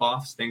for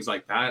dump-offs, things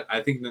like that. I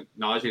think that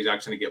Najee is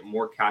actually going to get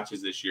more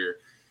catches this year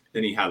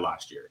than he had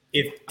last year.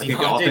 I think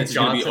the offense is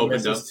going to be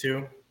opened up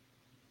too.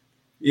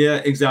 Yeah,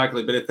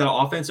 exactly. But if that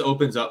offense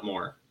opens up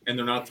more, and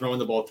they're not throwing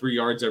the ball 3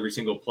 yards every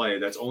single play,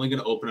 that's only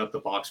going to open up the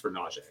box for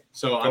Najee.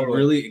 So totally. I'm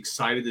really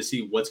excited to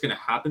see what's going to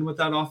happen with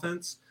that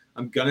offense.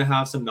 I'm going to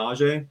have some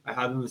Najee. I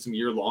had him in some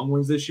year-long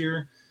ones this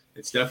year.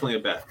 It's definitely a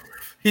bet.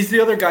 He's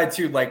the other guy,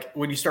 too, like,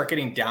 when you start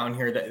getting down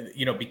here, that,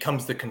 you know,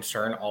 becomes the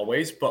concern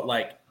always. But,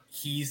 like,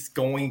 he's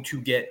going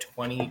to get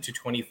 20 to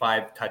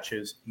 25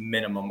 touches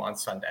minimum on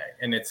Sunday.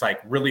 And it's,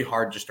 like, really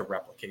hard just to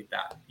replicate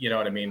that. You know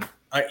what I mean?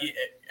 At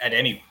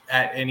any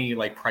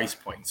like, price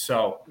point.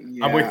 So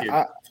yeah, I'm with you.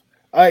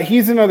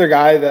 He's another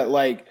guy that,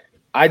 like,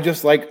 I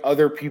just like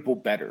other people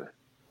better.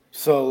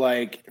 So,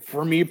 like,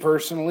 for me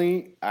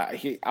personally,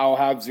 I'll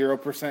have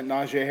 0%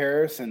 Najee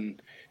Harris, and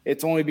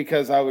it's only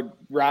because I would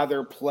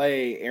rather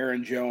play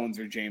Aaron Jones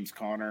or James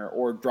Conner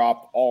or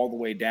drop all the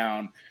way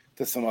down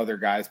to some other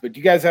guys. But do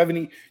you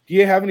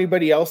have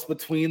anybody else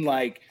between,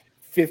 like,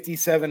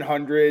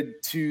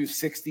 5,700 to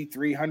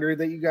 6,300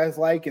 that you guys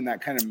like in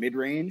that kind of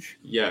mid-range?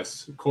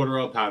 Yes,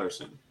 Cordarrelle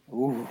Patterson.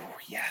 Ooh,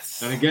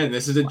 yes. And again,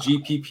 this is a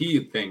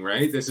GPP thing,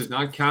 right? This is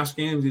not cash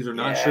games. These are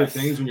not sure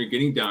things when you're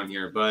getting down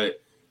here, but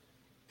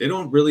they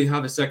don't really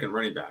have a second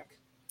running back.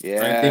 Yeah.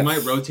 Right? They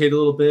might rotate a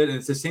little bit, and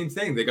it's the same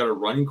thing. They got a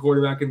running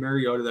quarterback in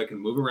Mariota that can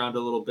move around a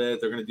little bit.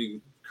 They're going to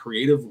do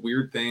creative,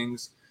 weird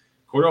things.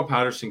 Cordarrelle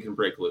Patterson can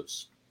break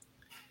loose.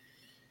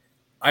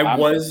 I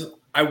was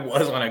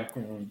on a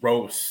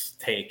gross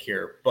take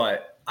here,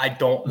 but I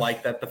don't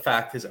like that the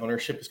fact his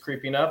ownership is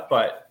creeping up,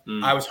 but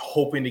I was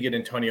hoping to get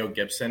Antonio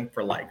Gibson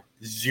for like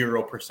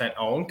 0%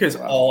 owned because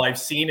all I've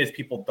seen is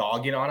people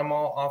dogging on him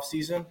all off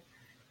season.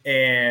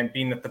 and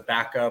being that the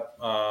backup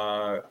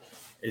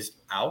is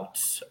out,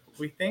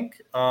 we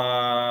think.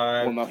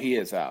 Well, no, he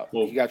is out.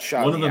 Well, he got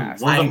shot one in of the them-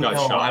 ass. one of them I got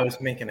know, shot. I was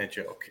making a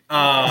joke.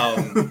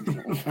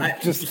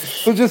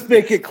 Just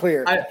make it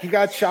clear. He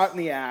got shot in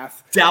the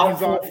ass.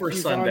 Doubtful for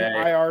he's Sunday.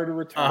 on IR to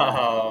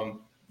return.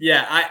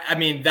 Yeah, I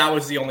mean that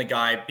was the only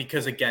guy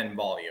because again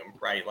volume,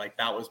 right? Like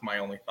that was my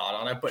only thought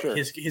on it. But Sure.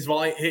 his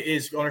volume,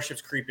 his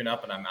ownership's creeping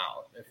up, and I'm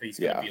out if he's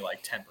going to be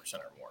like 10%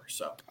 or more.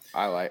 So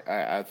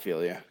I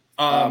feel you.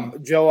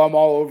 Joe, I'm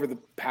all over the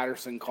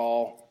Patterson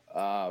call.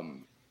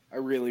 I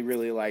really,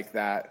 really like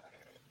that.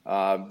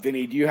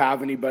 Vinny, do you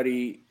have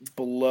anybody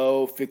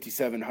below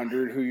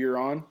 5,700 who you're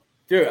on?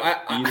 dude,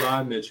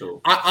 Eli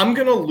Mitchell. I'm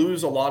going to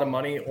lose a lot of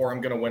money, or I'm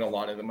going to win a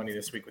lot of the money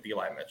this week with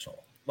Eli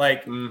Mitchell.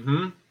 Like,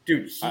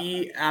 dude,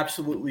 he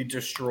absolutely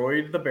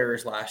destroyed the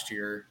Bears last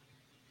year.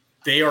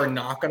 They are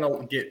not going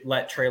to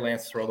let Trey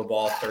Lance throw the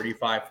ball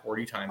 35,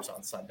 40 times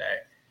on Sunday.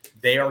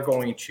 They are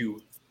going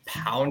to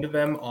pound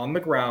them on the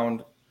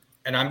ground,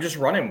 and I'm just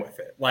running with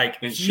it. Like,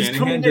 and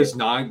Shanahan does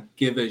not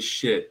give a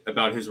shit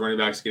about his running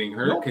backs getting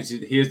hurt because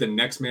he is the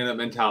next man up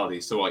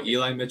mentality. So while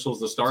Eli Mitchell's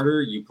the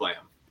starter, you play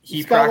him.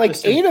 He's got like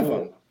 8 of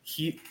them.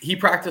 He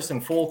practiced in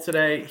full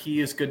today.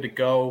 He is good to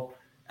go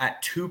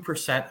at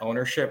 2%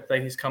 ownership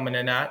that he's coming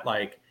in at.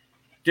 Like,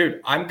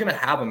 dude, I'm going to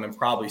have him in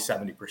probably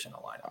 70%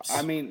 of lineups.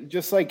 I mean,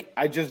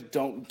 I just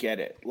don't get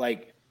it.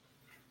 Like,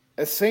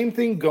 the same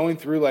thing going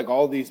through like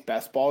all these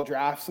best ball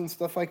drafts and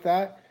stuff like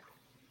that.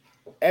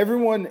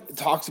 Everyone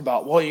talks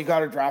about, well, you got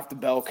to draft a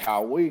bell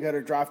cow. Well, you got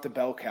to draft a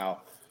bell cow.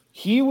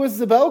 He was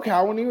the bell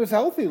cow when he was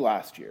healthy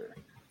last year.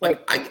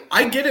 Like,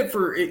 I get it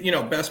for,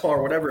 best ball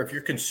or whatever, if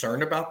you're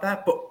concerned about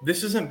that, but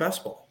this isn't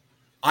best ball.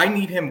 I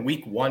need him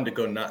week 1 to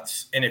go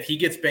nuts. And if he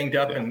gets banged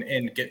up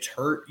and gets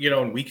hurt,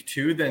 in week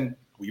 2, then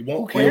we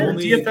won't play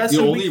DFS. The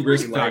only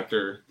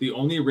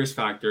risk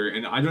factor,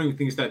 and I don't even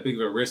think it's that big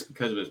of a risk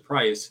because of his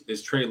price,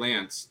 is Trey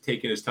Lance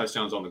taking his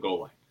touchdowns on the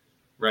goal line,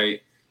 right?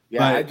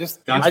 Yeah, that's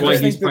why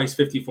he's priced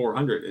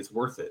 5,400. It's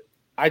worth it.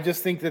 I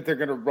just think that they're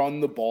going to run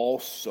the ball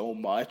so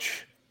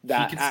much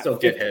that he can still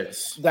get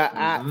hits. That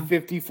at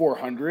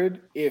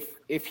 5,400,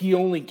 if he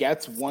only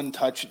gets one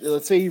touch,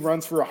 let's say he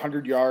runs for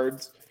 100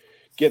 yards,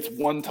 gets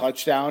one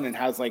touchdown, and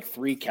has like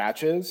 3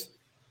 catches.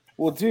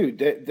 Well, dude,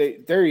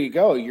 there you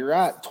go. You're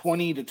at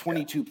 20 to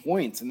 22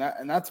 points, and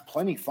that's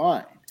plenty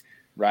fine,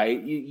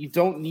 right? You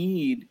don't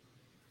need,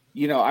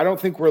 I don't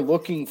think we're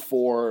looking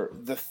for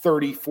the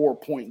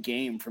 34-point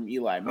game from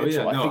Eli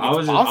Mitchell.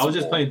 Oh, yeah. I was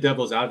just playing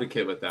devil's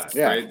advocate with that,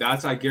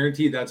 right? I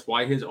guarantee that's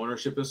why his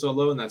ownership is so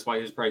low, and that's why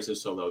his price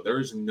is so low. There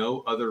is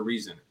no other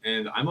reason,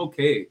 and I'm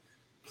okay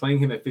playing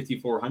him at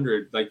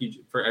 5,400,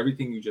 for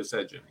everything you just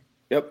said, Jimmy.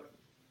 Yep.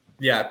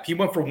 Yeah, he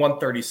went for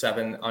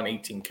 137 on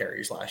 18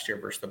 carries last year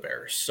versus the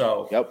Bears.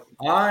 So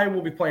I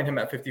will be playing him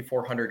at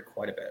 5,400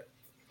 quite a bit.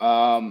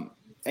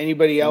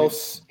 Anybody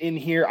else in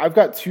here? I've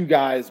got 2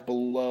 guys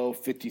below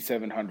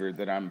 5,700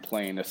 that I'm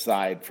playing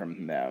aside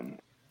from them.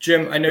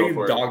 Jim, I know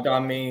you've dogged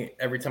on me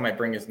every time I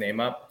bring his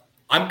name up.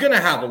 I'm going to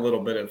have a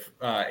little bit of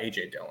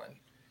A.J. Dillon.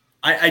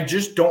 I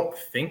just don't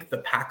think the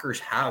Packers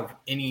have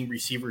any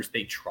receivers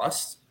they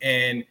trust.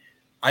 And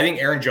I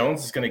think Aaron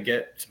Jones is going to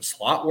get some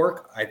slot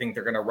work. I think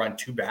they're going to run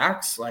 2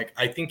 backs. Like,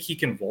 I think he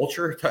can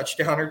vulture a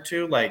touchdown or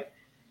 2. Like,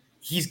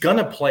 he's going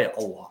to play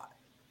a lot.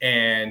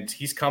 And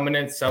he's coming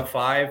in sub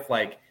 5.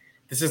 Like,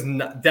 this is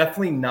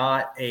definitely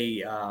not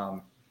a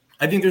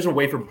I think there's a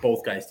way for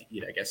both guys to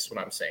eat, I guess is what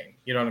I'm saying.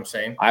 You know what I'm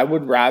saying? I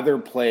would rather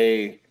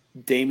play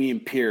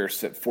Dameon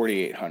Pierce at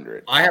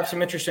 4,800. I have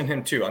some interest in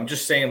him too. I'm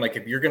just saying, like,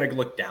 if you're going to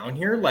look down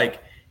here,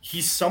 like,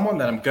 he's someone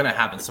that I'm going to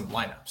have in some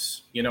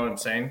lineups. You know what I'm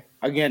saying?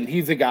 Again,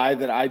 he's a guy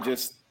that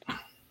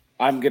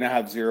I'm going to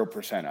have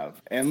 0%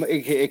 of. And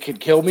it could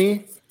kill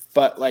me,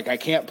 but, like, I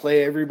can't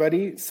play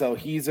everybody. So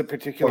he's a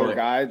particular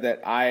guy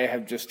that I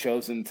have just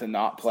chosen to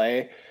not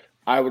play.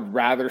 I would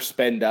rather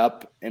spend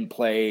up and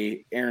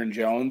play Aaron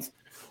Jones,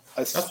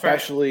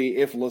 especially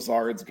if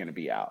Lazard's going to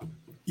be out.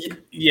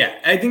 Yeah,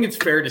 I think it's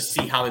fair to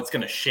see how it's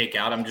going to shake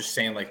out. I'm just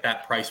saying, like,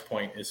 that price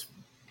point is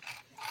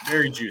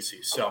very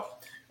juicy. So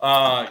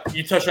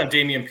you touched on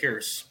Dameon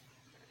Pierce.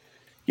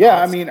 Yeah,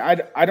 I mean,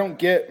 I don't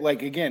get,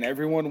 like, again,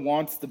 everyone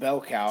wants the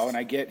bell cow, and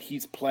I get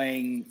he's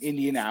playing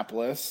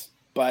Indianapolis,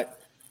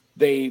 but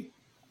they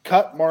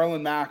cut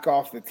Marlon Mack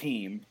off the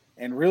team,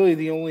 and really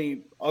the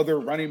only other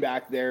running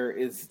back there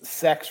is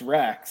Sex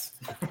Rex.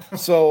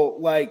 So,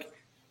 like,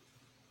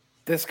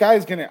 this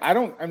guy's going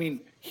to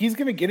 – he's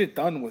going to get it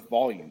done with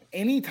volume.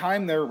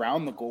 Anytime they're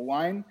around the goal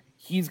line,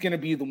 he's going to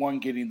be the one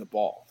getting the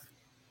ball.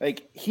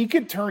 Like, he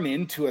could turn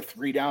into a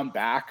 3-down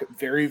back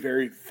very,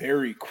 very,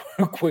 very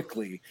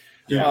quickly.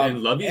 Yeah,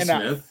 and Lovie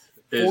Smith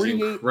is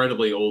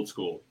incredibly old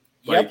school.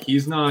 Like,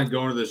 he's not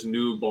going to this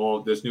new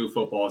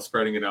football,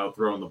 spreading it out,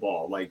 throwing the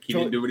ball. Like, he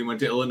didn't do when he went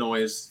to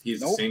Illinois.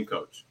 He's the same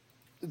coach.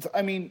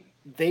 I mean,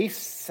 they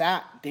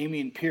sat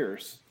Dameon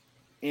Pierce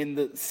in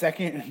the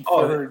second and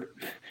third.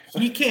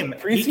 He came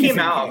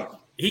out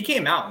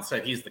and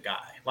said he's the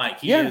guy. Like,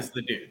 he is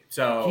the dude.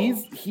 So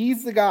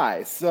he's the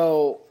guy.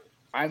 So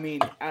I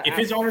mean, if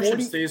his ownership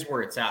 40, stays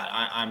where it's at,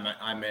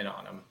 I'm in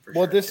on him for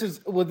well,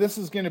 sure. this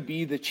is going to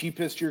be the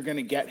cheapest you're going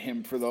to get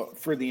him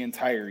for the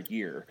entire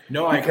year.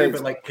 No, I agree,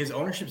 but like his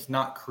ownership's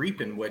not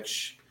creeping,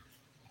 which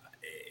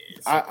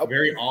is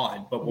very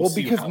odd. But we'll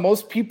see. Because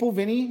most people,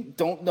 Vinny,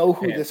 don't know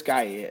who this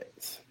guy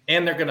is,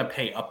 and they're going to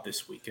pay up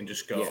this week and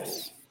just go.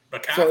 Yes.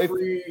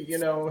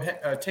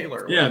 McCaffrey,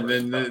 Taylor. Yeah,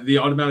 then the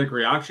automatic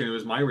reaction, it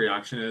was my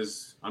reaction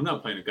is, I'm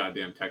not playing a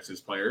goddamn Texas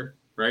player,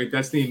 right?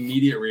 That's the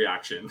immediate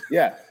reaction.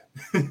 Yeah.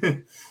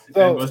 And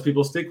most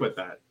people stick with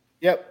that.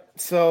 Yep.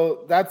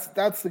 So that's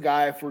the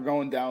guy, if we're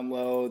going down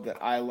low,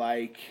 that I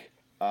like.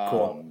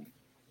 Cool.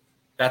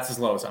 That's as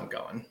low as I'm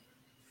going.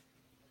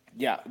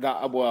 Yeah.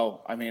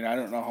 Well, I mean, I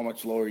don't know how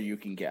much lower you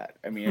can get.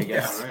 I mean, I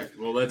guess. Yeah, right.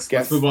 Well, let's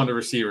move on to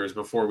receivers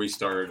before we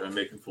start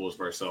making fools of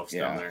ourselves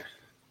down there.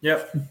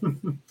 Yep.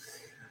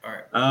 All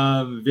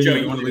right. Vinny, Joe,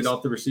 you want to lead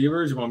off the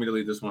receivers? Or you want me to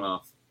lead this one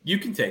off? You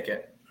can take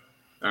it.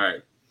 All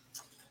right.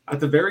 At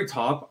the very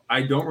top,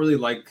 I don't really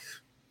like.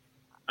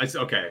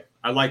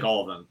 I like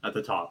all of them at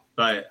the top,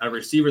 but a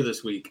receiver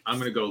this week, I'm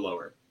going to go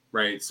lower.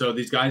 Right. So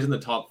these guys in the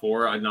top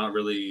 4, I'm not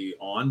really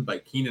on,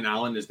 but Keenan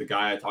Allen is the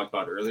guy I talked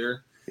about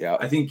earlier. Yeah.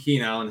 I think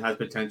Keenan Allen has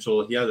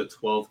potential. He has a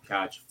 12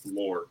 catch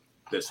floor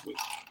this week.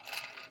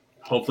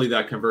 Hopefully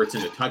that converts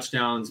into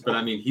touchdowns, but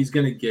I mean, he's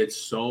going to get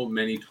so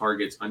many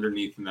targets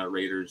underneath in that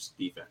Raiders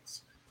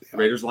defense. Yeah.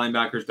 Raiders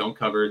linebackers don't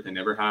cover. They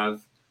never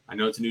have. I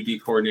know it's a new D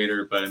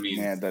coordinator, but I mean,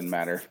 it doesn't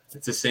matter.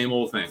 It's the same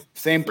old thing.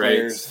 Same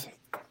players.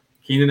 Right?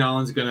 Keenan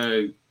Allen's going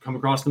to come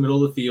across the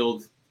middle of the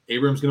field.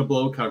 Abrams going to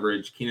blow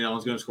coverage. Keenan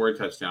Allen's going to score a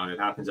touchdown. It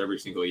happens every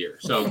single year.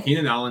 So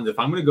Keenan Allen, if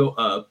I'm going to go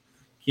up,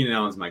 Keenan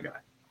Allen's my guy.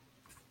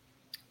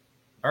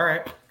 All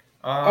right.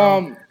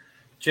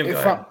 Jim, go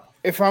ahead.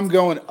 If I'm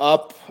going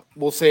up,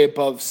 we'll say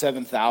above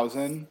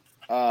 7,000.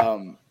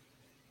 I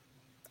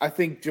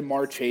think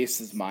Jamar Chase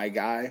is my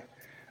guy,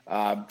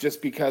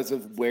 just because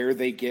of where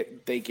they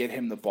get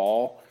him the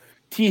ball.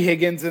 T.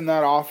 Higgins in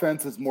that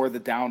offense is more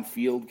the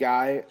downfield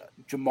guy.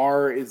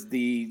 Jamar is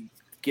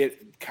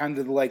kind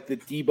of like the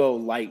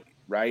Debo light,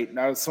 right?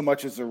 Not so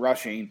much as the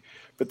rushing,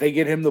 but they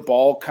get him the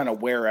ball kind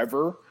of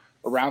wherever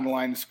around the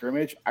line of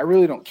scrimmage. I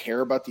really don't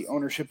care about the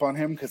ownership on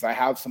him because I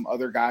have some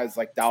other guys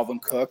like Dalvin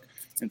Cook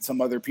and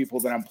some other people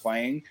that I'm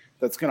playing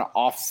that's going to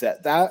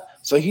offset that.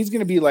 So he's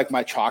going to be like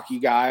my chalky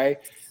guy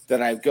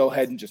that I go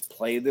ahead and just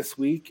play this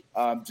week,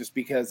 just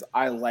because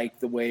I like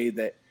the way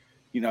that,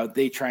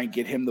 they try and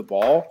get him the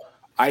ball.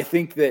 I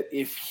think that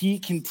if he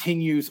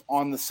continues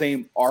on the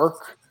same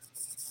arc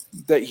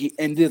that he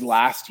ended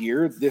last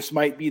year, this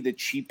might be the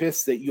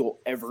cheapest that you'll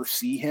ever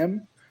see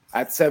him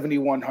at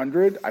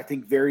 7,100. I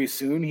think very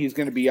soon he's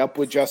going to be up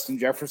with Justin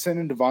Jefferson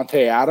and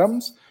Devontae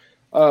Adams.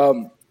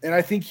 And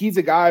I think he's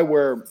a guy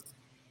where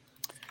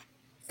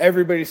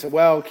everybody said,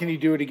 well, can he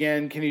do it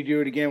again? Can he do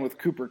it again with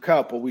Cooper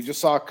Kupp? Well, we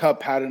just saw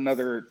Kupp had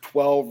another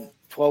 12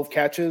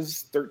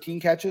 catches, 13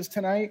 catches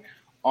tonight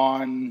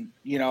on,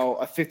 a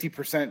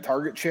 50%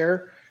 target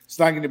share. It's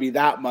not going to be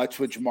that much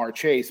with Jamar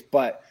Chase,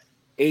 but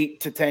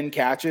 8 to 10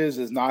 catches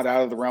is not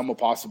out of the realm of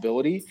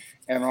possibility.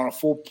 And on a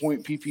full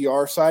point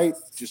PPR site,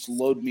 just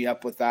load me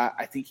up with that.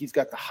 I think he's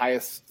got the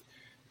highest.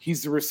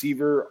 He's the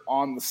receiver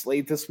on the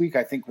slate this week,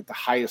 I think, with the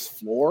highest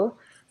floor.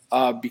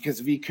 Because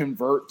if he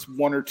converts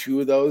 1 or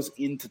 2 of those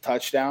into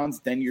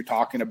touchdowns, then you're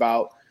talking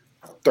about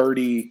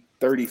 30,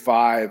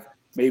 35,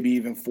 maybe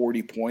even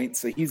 40 points.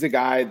 So he's a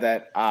guy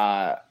that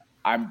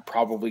I'm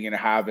probably going to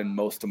have in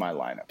most of my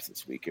lineups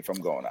this week if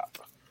I'm going up.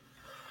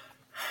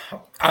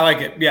 I like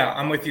it. Yeah,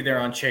 I'm with you there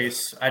on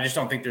Chase. I just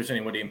don't think there's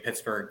anybody in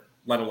Pittsburgh,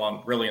 let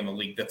alone really in the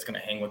league, that's going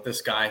to hang with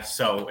this guy.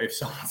 So if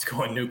someone's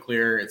going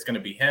nuclear, it's going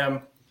to be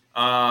him.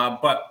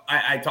 But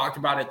I talked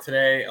about it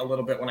today a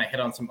little bit when I hit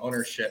on some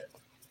ownership.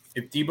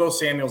 If Deebo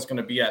Samuel's going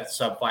to be at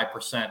sub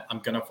 5%, I'm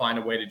going to find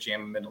a way to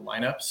jam him into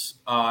lineups,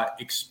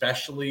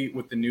 especially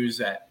with the news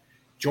that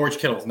George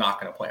Kittle's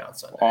not going to play on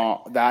Sunday.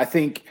 I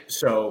think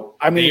so.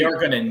 They are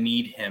going to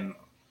need him,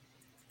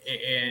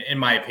 in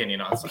my opinion,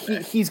 on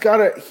Sunday. He's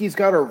got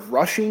a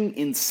rushing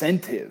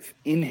incentive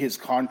in his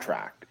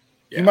contract.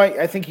 Yeah.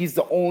 I think he's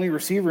the only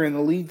receiver in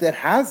the league that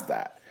has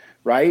that,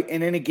 right?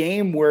 And in a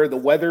game where the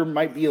weather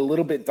might be a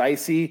little bit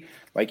dicey,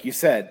 like you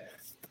said,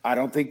 I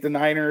don't think the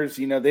Niners,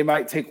 they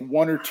might take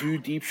 1 or 2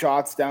 deep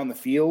shots down the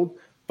field,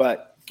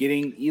 but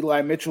getting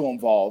Eli Mitchell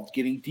involved,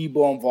 getting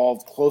Debo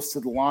involved close to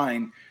the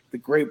line, the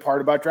great part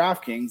about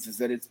DraftKings is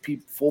that it's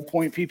full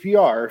point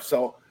PPR.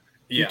 So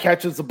he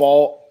catches the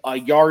ball a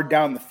yard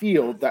down the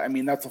field.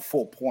 That's a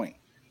full point.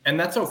 And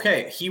that's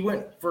okay. He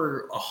went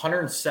for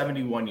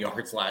 171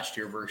 yards last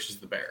year versus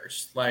the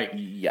Bears.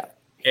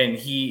 And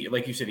he,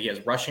 like you said, he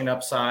has rushing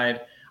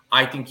upside.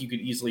 I think you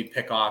could easily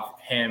pick off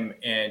him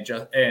and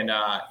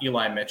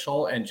Eli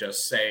Mitchell and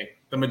just say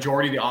the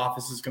majority of the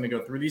offense is going to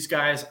go through these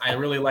guys. I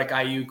really like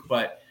Ayuk,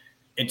 but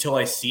until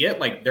I see it,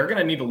 they're going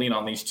to need to lean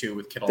on these two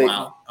with Kittle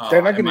out.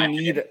 They're not going to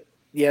need.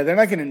 Yeah, they're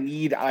not going to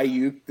need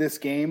Ayuk this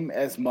game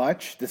as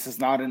much. This is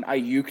not an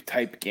Ayuk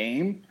type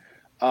game.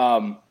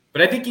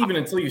 But I think even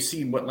until you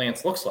see what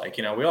Lance looks like,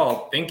 we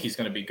all think he's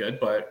going to be good,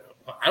 but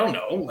I don't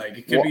know. Like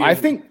it could Well, be. I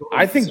think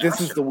disaster.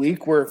 this is the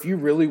week where if you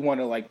really want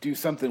to like do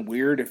something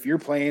weird, if you're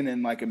playing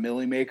in like a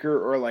Millie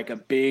Maker or like a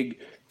big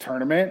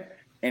tournament,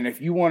 and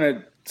if you want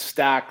to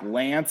stack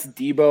Lance,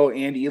 Debo,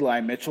 and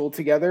Eli Mitchell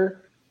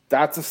together,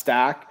 that's a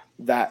stack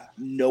that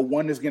no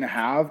one is going to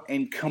have.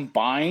 And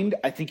combined,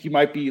 I think you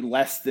might be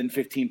less than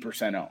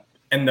 15% owned.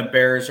 And the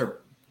Bears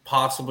are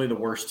possibly the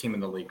worst team in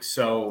the league.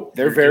 So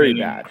they're very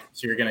bad.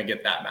 So you're going to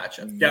get that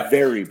matchup. Yeah.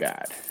 Very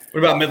bad. What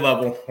about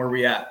mid-level? Where are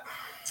we at?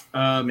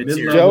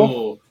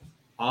 Mid-level,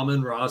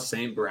 Amon-Ra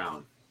St.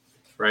 Brown,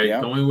 right? Yeah.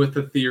 Going with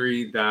the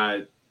theory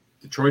that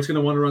Detroit's going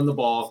to want to run the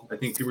ball. I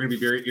think people are going to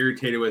be very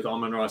irritated with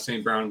Amon-Ra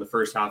St. Brown in the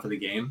first half of the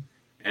game,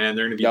 and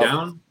they're going to be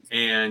down,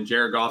 and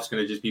Jared Goff's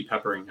going to just be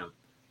peppering him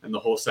in the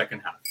whole second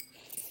half.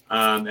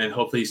 And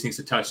hopefully he sneaks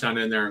a touchdown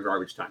in there in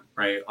garbage time,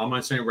 right?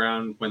 Amon St.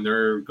 Brown, when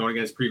they're going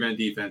against prevent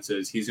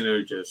defenses, he's going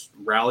to just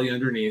rally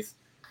underneath,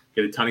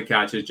 get a ton of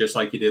catches, just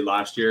like he did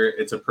last year.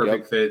 It's a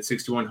perfect fit.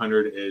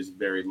 6,100 is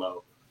very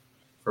low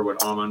for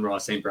what Amon-Ra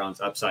St. Brown's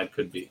upside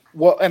could be.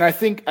 Well, and I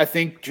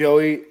think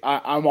Joey,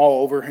 I'm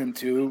all over him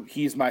too.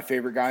 He's my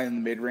favorite guy in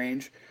the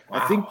mid-range.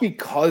 Wow. I think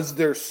because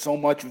there's so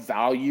much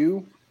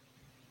value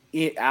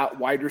at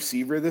wide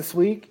receiver this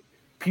week,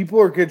 people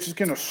are just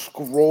going to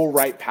scroll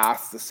right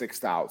past the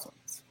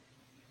 6,000s,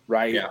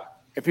 right? Yeah.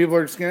 If people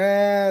are just going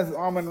to,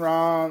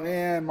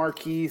 Amon-Ra,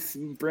 Marquise,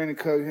 Brandon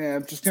Cook,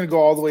 I'm just going to go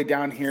all the way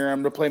down here.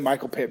 I'm going to play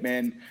Michael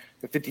Pittman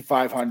at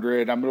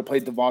 5,500. I'm going to play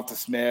Devonta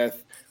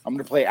Smith. I'm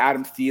going to play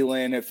Adam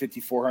Thielen at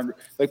 5,400.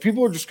 Like,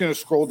 people are just going to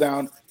scroll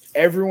down.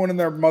 Everyone and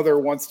their mother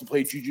wants to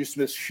play Juju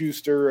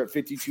Smith-Schuster at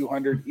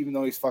 5,200, even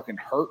though he's fucking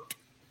hurt.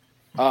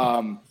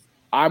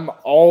 I'm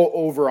all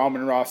over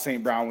Amon-Ra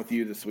St. Brown with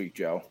you this week,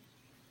 Joe.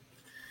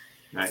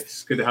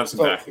 Nice. Good to have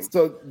some backing.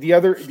 So the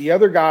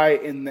other guy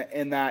in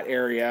that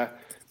area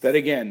that,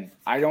 again,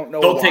 I don't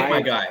know. Don't take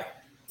my guy.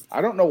 I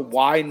don't know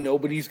why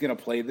nobody's going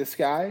to play this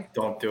guy.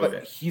 Don't do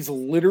it. He's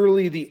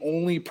literally the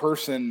only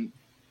person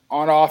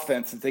on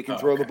offense that they can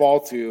throw the ball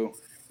to,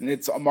 and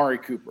it's Amari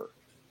Cooper.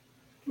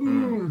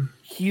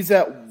 He's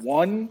at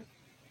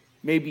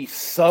maybe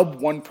sub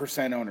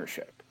 1%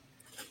 ownership.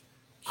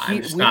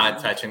 I'm just not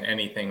touching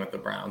anything with the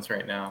Browns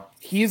right now.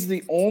 He's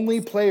the only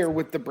player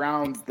with the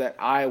Browns that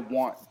I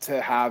want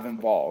to have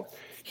involved.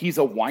 He's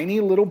a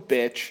whiny little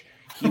bitch.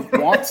 He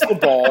wants the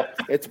ball.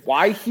 It's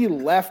why he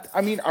left.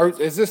 I mean,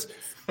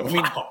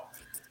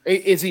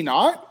 is he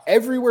not?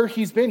 Everywhere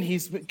he's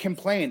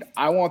complained,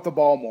 I want the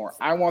ball more.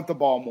 I want the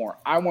ball more.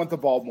 I want the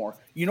ball more.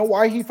 You know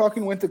why he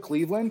fucking went to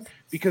Cleveland?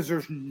 Because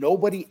there's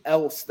nobody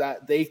else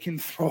that they can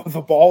throw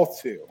the ball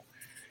to.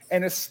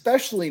 And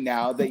especially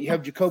now that you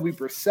have Jacoby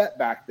Brissett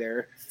back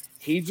there,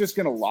 he's just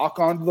going to lock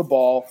onto the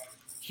ball.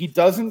 He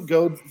doesn't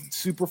go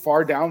super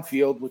far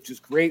downfield, which is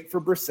great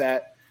for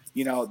Brissett.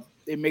 You know,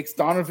 it makes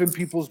Donovan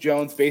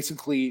Peoples-Jones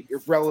basically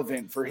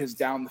irrelevant for his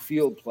down the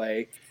field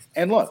play.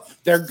 And look,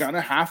 they're going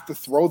to have to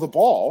throw the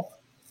ball,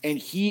 and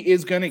he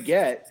is going to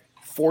get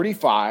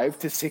 45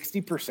 to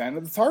 60%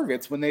 of the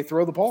targets when they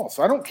throw the ball.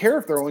 So I don't care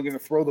if they're only going to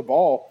throw the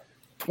ball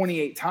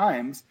 28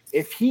 times.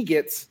 If he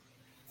gets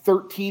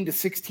 13 to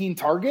 16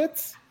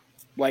 targets,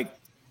 like,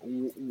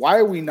 why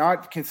are we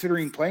not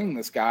considering playing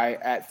this guy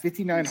at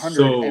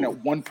 5,900 and at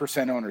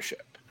 1%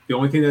 ownership? The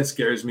only thing that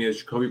scares me is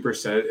Jacoby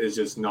Brissett is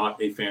just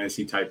not a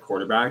fantasy type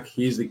quarterback.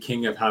 He's the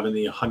king of having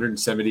the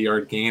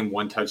 170-yard game,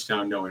 1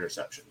 touchdown, no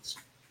interceptions.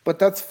 But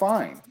that's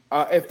fine.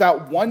 If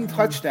that 1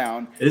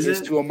 touchdown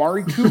is to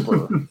Amari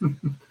Cooper,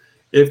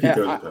 if he goes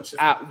a touchdown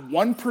at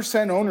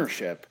 1%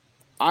 ownership,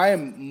 I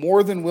am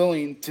more than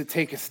willing to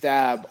take a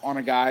stab on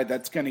a guy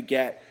that's going to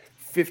get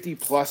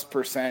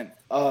 50+%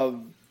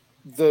 of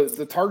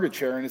the target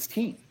share in his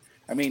team.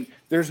 I mean,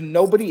 there's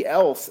nobody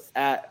else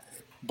at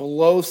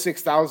below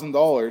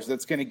 $6,000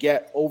 that's going to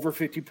get over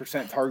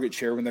 50% target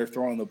share when they're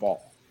throwing the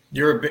ball.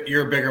 You're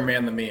a bigger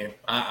man than me.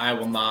 I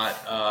will not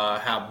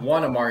have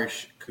one Amari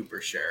Cooper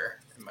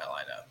share in my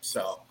lineup.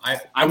 So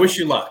I wish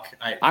you luck.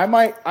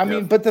 I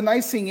mean, but the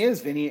nice thing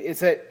is, Vinny, is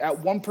that at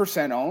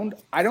 1% owned,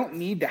 I don't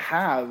need to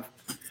have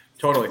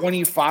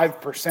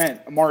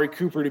 25% Amari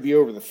Cooper to be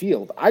over the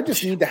field. I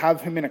just need to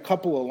have him in a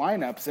couple of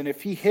lineups, and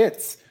if he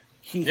hits,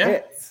 he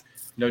hits.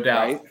 No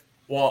doubt. Right?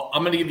 Well,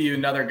 I'm going to give you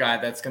another guy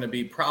that's going to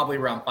be probably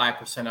around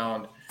 5%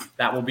 owned.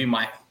 That will be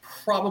my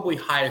probably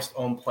highest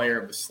owned player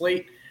of the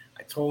slate.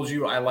 I told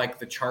you I like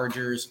the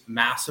Chargers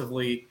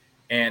massively,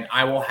 and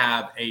I will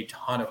have a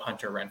ton of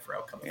Hunter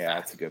Renfrow coming back. Yeah,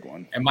 that's a good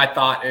one. And my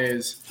thought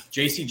is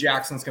J.C.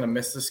 Jackson's going to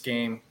miss this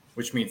game,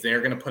 which means they're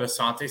going to put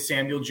Asante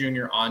Samuel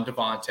Jr. on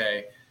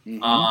Devontae.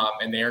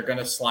 And they're going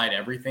to slide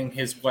everything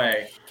his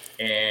way,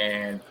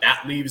 and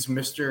that leaves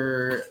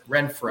Mr.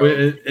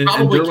 Renfrow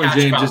probably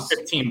catch about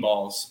 15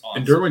 balls.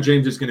 And Derwin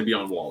James is going to be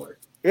on Waller.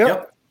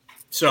 Yep.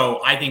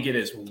 So I think it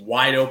is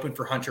wide open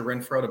for Hunter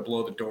Renfrow to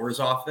blow the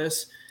doors off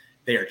this.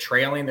 They are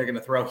trailing. They're going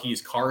to throw.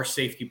 He's Carr's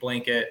safety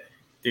blanket.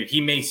 Dude,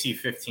 he may see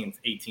 15,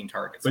 18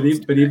 targets. But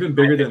even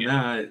bigger than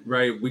that,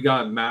 right? We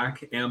got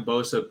Mac and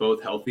Bosa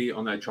both healthy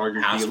on that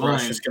Chargers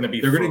D-line.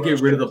 They're going to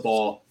get rid of the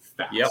ball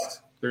fast. Yep.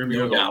 They're going to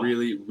be able to go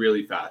really,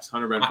 really fast.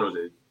 Hunter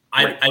Renfrow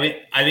I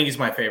think he's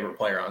my favorite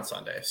player on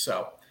Sunday.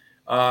 So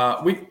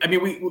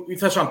we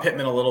touched on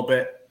Pittman a little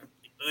bit.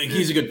 Like,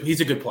 he's a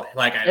good play.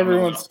 Like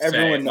everyone knows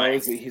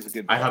that he's a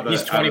good play.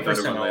 He's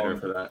 20% later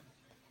for that.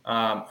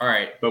 All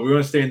right, but we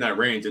want to stay in that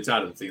range. It's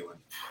Adam Thielen.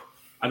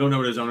 I don't know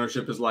what his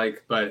ownership is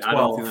like, but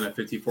Adam Thielen at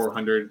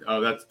 5,400.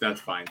 Oh,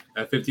 that's fine.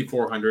 At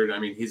 5,400, I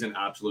mean, he's an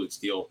absolute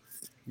steal.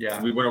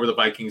 Yeah, we went over the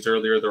Vikings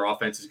earlier. Their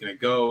offense is going to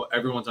go.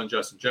 Everyone's on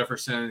Justin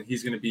Jefferson.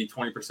 He's going to be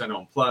 20%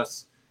 owned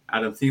plus.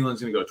 Adam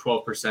Thielen's going to go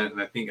 12%,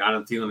 and I think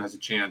Adam Thielen has a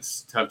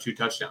chance to have 2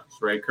 touchdowns,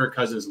 right? Kirk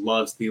Cousins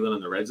loves Thielen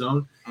in the red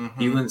zone. Mm-hmm.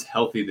 Thielen's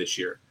healthy this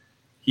year.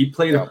 He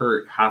played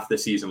hurt half the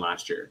season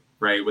last year,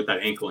 right, with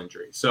that ankle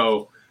injury.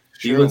 So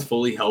Thielen's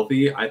fully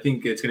healthy. I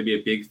think it's going to be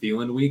a big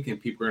Thielen week,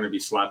 and people are going to be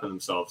slapping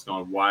themselves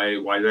going, why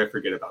did I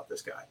forget about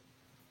this guy?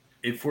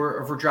 If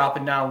we're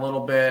dropping down a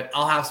little bit,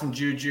 I'll have some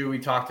Juju. We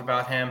talked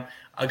about him.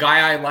 A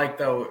guy I like,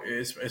 though,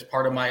 is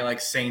part of my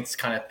Saints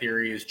kind of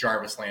theory is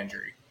Jarvis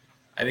Landry.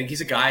 I think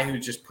he's a guy who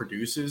just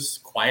produces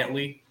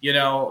quietly.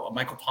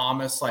 Michael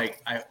Thomas, I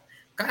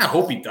kind of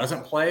hope he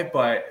doesn't play,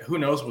 but who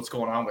knows what's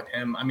going on with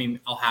him. I mean,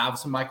 I'll have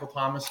some Michael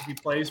Thomas if he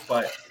plays,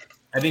 but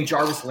I think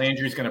Jarvis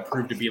Landry is going to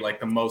prove to be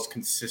the most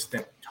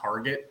consistent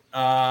target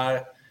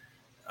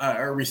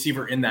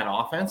receiver in that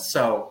offense.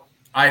 So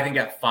I think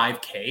at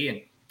 5K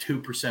and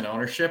 2%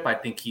 ownership, I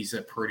think he's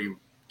a pretty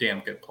damn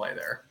good play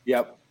there.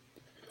 Yep.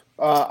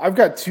 I've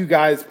got 2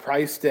 guys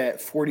priced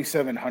at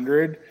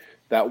 4,700.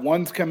 That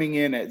one's coming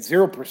in at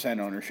 0%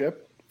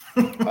 ownership,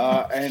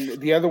 and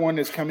the other one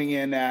is coming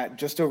in at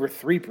just over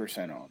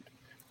 3% owned.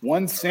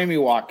 One's Sammy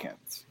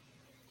Watkins.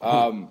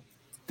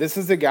 This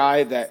is a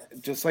guy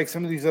that, just like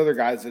some of these other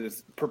guys, that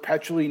is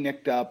perpetually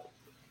nicked up,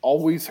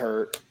 always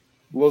hurt.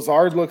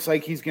 Lazard looks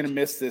like he's going to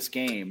miss this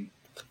game.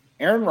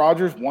 Aaron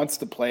Rodgers wants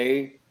to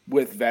play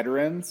with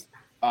veterans.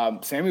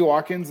 Sammy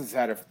Watkins has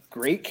had a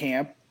great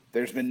camp.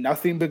 There's been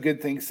nothing but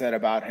good things said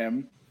about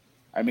him.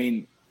 I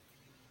mean,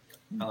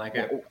 I like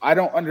it. I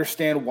don't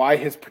understand why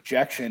his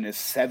projection is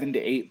 7 to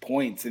 8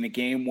 points in a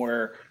game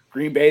where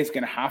Green Bay is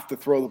going to have to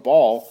throw the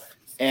ball,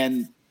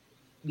 and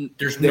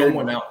there's no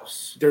one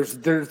else.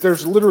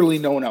 There's literally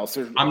no one else.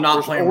 I'm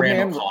not playing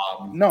Randall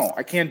Cobb. No,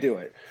 I can't do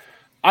it.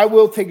 I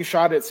will take a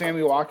shot at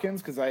Sammy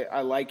Watkins because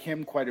I like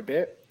him quite a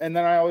bit. And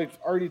then I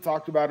already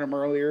talked about him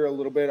earlier a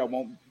little bit. I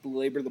won't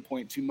belabor the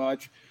point too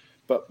much.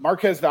 But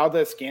Marquez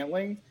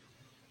Valdez-Scantling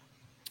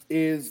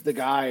is the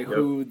guy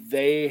who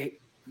he's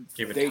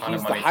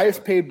the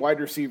highest paid wide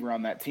receiver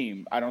on that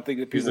team. I don't think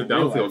that people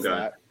realize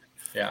that.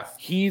 Yeah.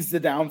 He's the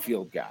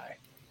downfield guy.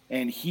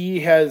 And he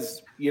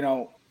has,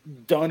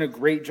 done a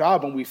great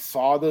job. And we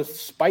saw those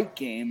spike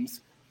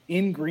games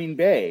in Green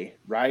Bay,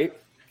 right?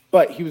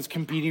 But he was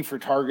competing for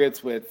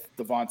targets with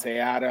Devontae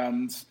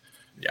Adams.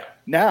 Yeah.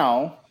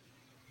 Now,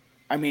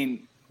 I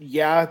mean,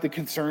 the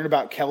concern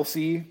about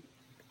Kelsey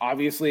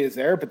obviously is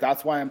there, but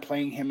that's why I'm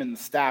playing him in the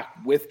stack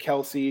with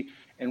Kelsey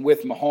and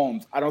with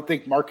Mahomes. I don't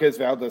think Marquez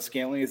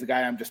Valdez-Scantling is a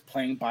guy I'm just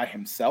playing by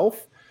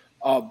himself.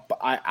 But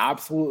I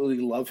absolutely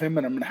love him,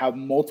 and I'm going to have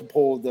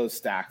multiple of those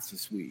stacks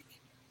this week.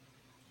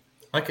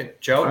 Okay.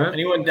 Joe,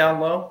 anyone down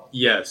low?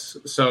 Yes.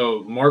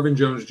 So Marvin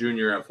Jones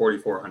Jr. at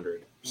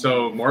 4,400.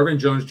 So Marvin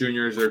Jones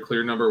Jr. is their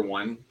clear number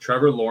 1.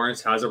 Trevor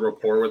Lawrence has a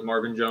rapport with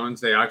Marvin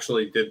Jones. They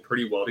actually did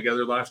pretty well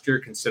together last year,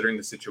 considering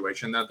the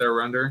situation that they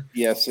were under.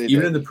 Yes,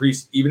 even in the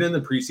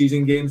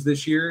preseason games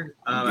this year,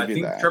 I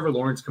think Trevor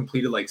Lawrence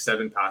completed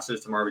 7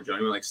 passes to Marvin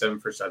Jones. He went 7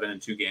 for 7 in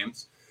 2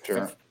 games.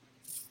 Sure.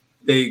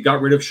 They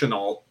got rid of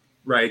Chenault,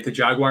 right? The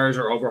Jaguars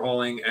are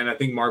overhauling, and I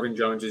think Marvin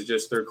Jones is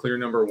just their clear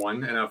number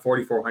 1. And at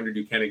 4,400,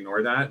 you can't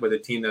ignore that with a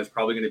team that's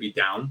probably going to be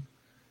down.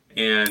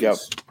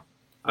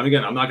 And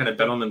again, I'm not going to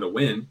bet on them to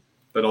win,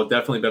 but I'll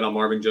definitely bet on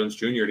Marvin Jones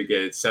Jr. to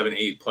get 7,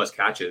 8 plus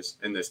catches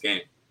in this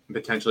game, and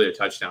potentially a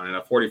touchdown. And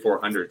at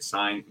 4,400,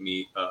 sign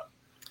me up.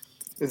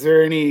 Is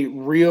there any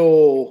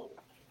real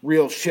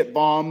shit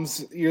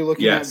bombs you're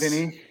looking at,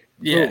 Vinny?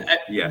 Yeah.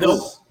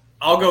 Yes.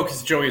 I'll go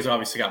because Joey's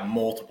obviously got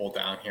multiple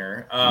down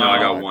here. No, I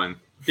got one.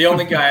 The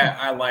only guy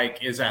I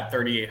like is at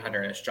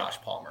 3,800, and it's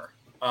Josh Palmer.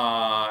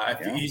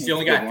 He's the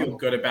only guy I feel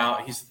good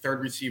about. He's the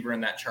third receiver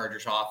in that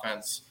Chargers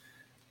offense.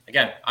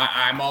 Again,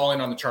 I'm all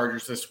in on the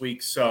Chargers this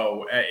week.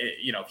 So,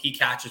 if he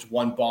catches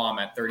one bomb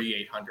at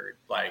 3,800,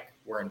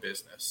 we're in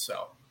business.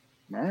 So,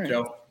 all right.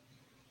 Joe?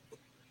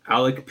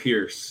 Alec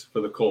Pierce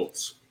for the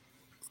Colts.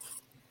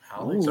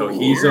 So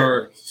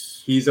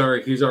he's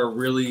our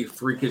really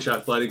freakish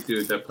athletic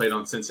dude that played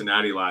on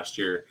Cincinnati last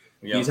year.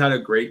 Yep. He's had a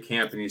great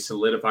camp, and he's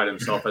solidified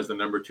himself as the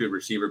number 2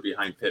 receiver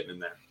behind Pittman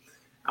there.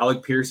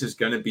 Alec Pierce is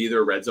going to be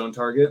their red zone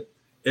target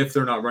if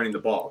they're not running the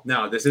ball.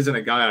 Now, this isn't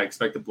a guy I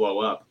expect to blow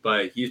up,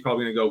 but he's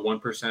probably going to go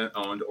 1%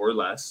 owned or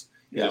less.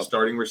 He's a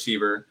starting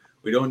receiver.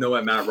 We don't know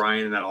what Matt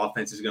Ryan and that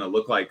offense is going to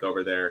look like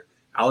over there.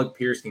 Alec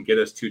Pierce can get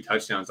us 2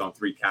 touchdowns on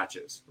 3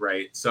 catches,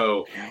 right?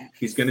 So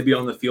he's going to be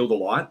on the field a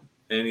lot,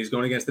 and he's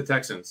going against the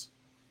Texans.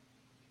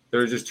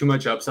 There's just too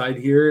much upside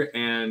here,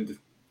 and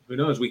who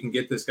knows? We can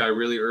get this guy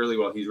really early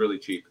while he's really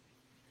cheap.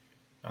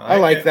 I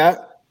like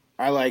that.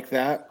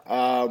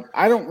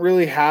 I don't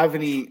really have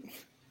any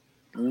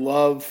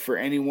love for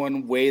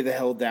anyone way the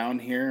hell down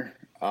here.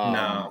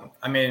 No,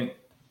 I mean,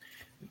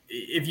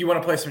 if you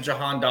want to play some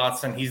Jahan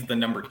Dotson, he's the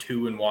number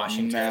 2 in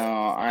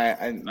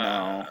Washington.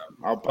 No,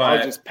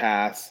 I'll just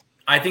pass.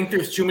 I think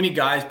there's too many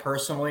guys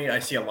personally. I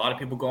see a lot of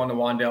people going to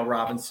Wan'Dale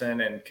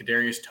Robinson and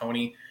Kadarius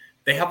Toney.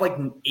 They have like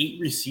 8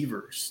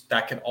 receivers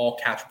that can all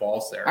catch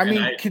balls there. I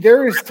mean,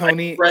 Kadarius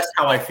Toney. That's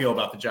how I feel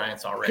about the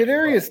Giants already.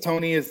 Kadarius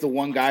Toney is the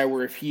one guy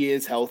where if he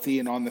is healthy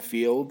and on the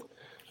field,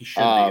 he should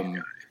be.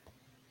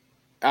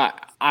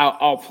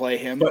 I'll play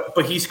him.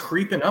 But he's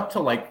creeping up to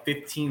like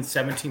 15,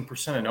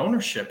 17% in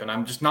ownership, and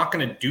I'm just not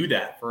going to do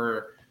that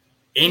for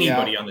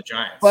anybody on the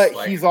Giants.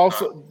 But he's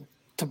also,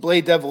 to play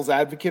devil's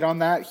advocate on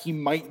that, he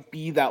might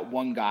be that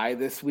one guy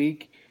this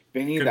week,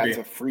 Vinny, that's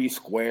a free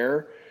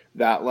square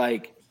that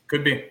like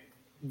could be.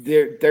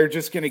 They're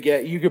just going to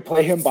get – you could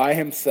play him by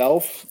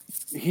himself.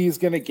 He's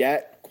going to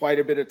get quite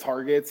a bit of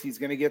targets. He's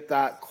going to get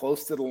that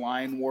close to the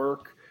line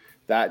work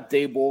that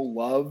Daboll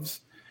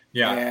loves.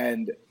 Yeah.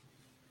 And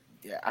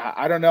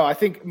I don't know. I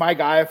think my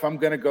guy, if I'm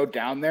going to go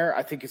down there,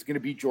 I think it's going to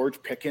be George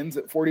Pickens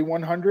at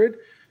 4,100.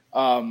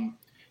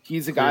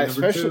 He's a guy,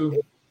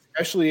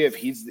 especially if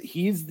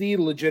he's the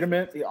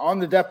legitimate – on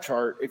the depth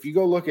chart, if you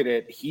go look at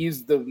it,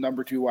 he's the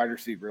number 2 wide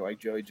receiver, like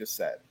Joey just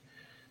said.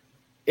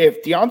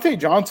 If Deontay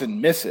Johnson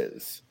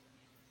misses,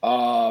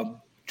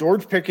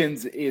 George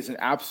Pickens is an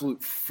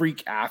absolute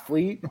freak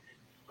athlete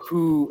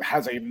who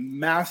has a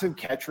massive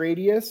catch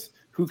radius,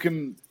 who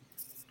can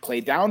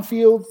play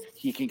downfield.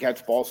 He can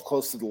catch balls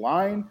close to the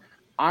line.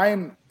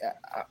 I'm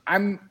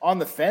on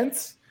the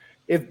fence.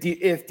 If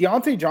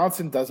Deontay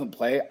Johnson doesn't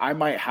play, I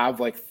might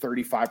have like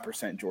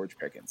 35% George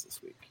Pickens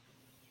this week.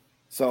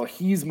 So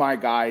he's my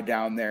guy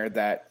down there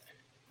that,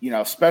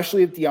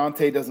 especially if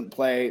Deontay doesn't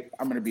play,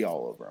 I'm going to be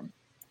all over him.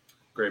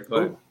 Great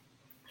play. Ooh.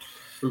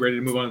 We ready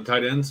to move on to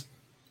tight ends?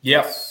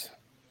 Yes.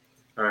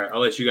 All right. I'll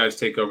let you guys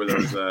take over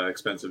those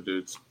expensive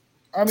dudes.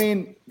 I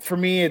mean, for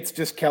me, it's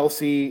just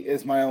Kelsey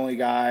is my only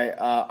guy.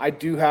 I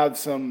do have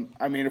some –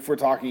 I mean, if we're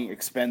talking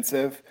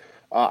expensive,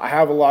 I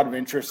have a lot of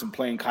interest in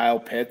playing Kyle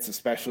Pitts,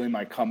 especially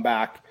my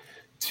comeback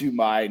to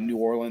my New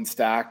Orleans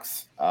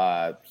stacks.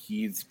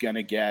 He's going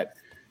to get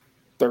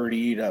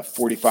 30 to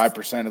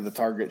 45% of the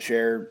target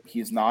share.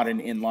 He's not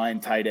an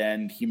inline tight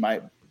end. He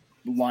might –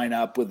 line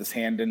up with his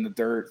hand in the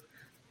dirt,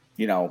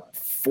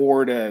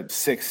 4 to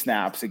 6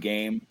 snaps a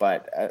game.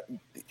 But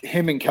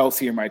him and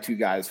Kelsey are my 2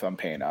 guys if I'm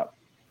paying up.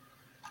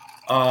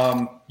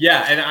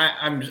 Yeah,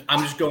 and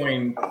I'm just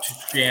going to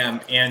jam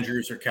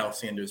Andrews or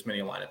Kelsey into as many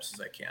lineups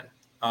as I can.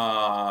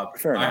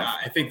 Fair enough.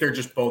 I think they're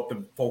just both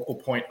the focal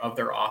point of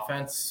their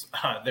offense.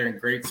 They're in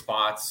great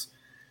spots.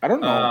 I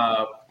don't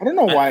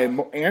know why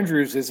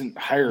Andrews isn't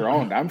higher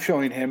owned. I'm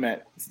showing him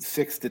at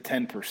 6 to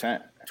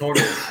 10%.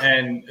 Totally.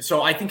 And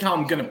so I think how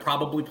I'm going to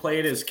probably play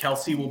it is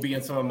Kelsey will be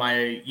in some of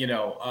my,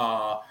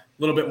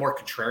 little bit more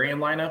contrarian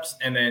lineups.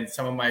 And then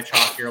some of my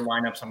chalkier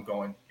lineups, I'm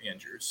going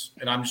Andrews.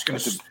 And I'm just going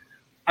to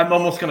 – I'm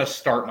almost going to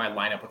start my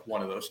lineup with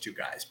one of those 2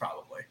 guys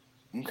probably.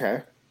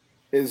 Okay.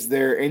 Is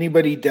there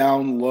anybody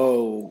down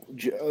low,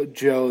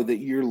 Joe, that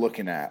you're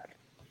looking at?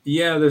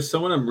 Yeah, there's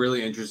someone I'm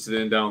really interested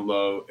in down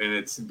low, and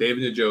it's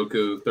David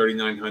Njoku,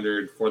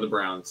 3,900 for the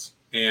Browns.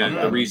 And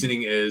the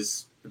reasoning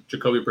is –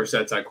 Jacoby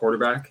Brissett's at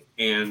quarterback,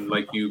 and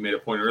like you made a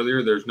point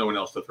earlier, there's no one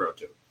else to throw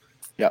to.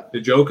 Yep.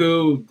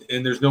 Njoku,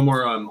 and there's no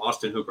more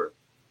Austin Hooper.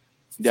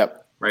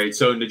 Yep. Right.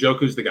 So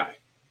Njoku's the guy.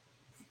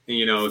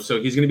 So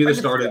he's going to be the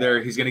starter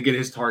there. He's going to get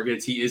his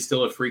targets. He is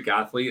still a freak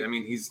athlete. I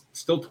mean, he's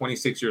still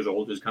 26 years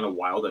old, which is kind of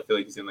wild. I feel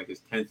like he's in like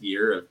his 10th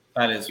year of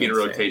being a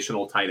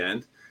rotational tight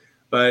end.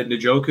 But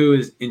Njoku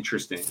is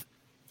interesting.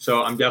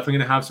 So I'm definitely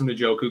going to have some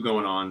Njoku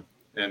going on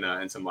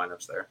and some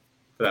lineups there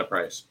for that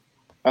price.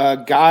 A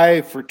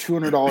guy for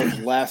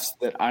 $200 less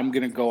that I'm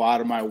going to go out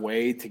of my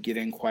way to get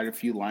in quite a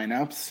few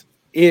lineups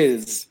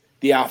is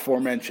the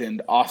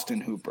aforementioned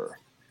Austin Hooper.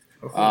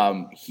 Okay.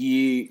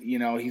 I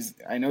know he's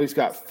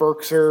got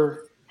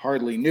Ferkser,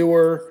 hardly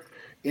newer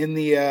in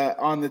the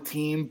on the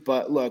team,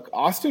 but look,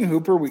 Austin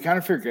Hooper, we kind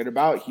of forget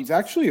about. He's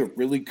actually a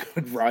really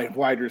good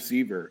wide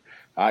receiver.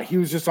 He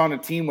was just on a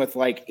team with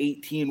like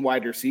 18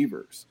 wide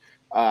receivers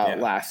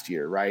last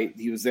year, right?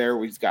 He was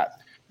there. He's got.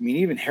 I mean,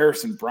 even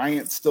Harrison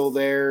Bryant's still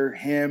there,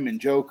 him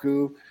and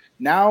Njoku.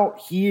 Now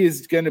he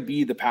is going to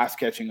be the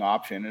pass-catching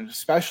option, and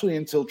especially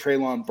until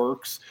Treylon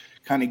Burks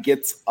kind of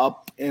gets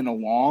up and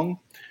along.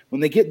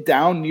 When they get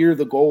down near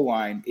the goal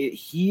line,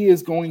 he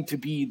is going to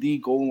be the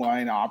goal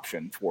line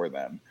option for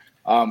them.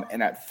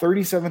 And at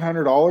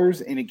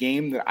 $3,700 in a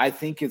game that I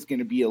think is going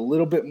to be a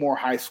little bit more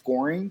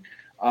high-scoring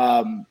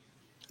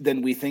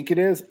than we think it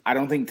is, I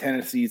don't think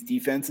Tennessee's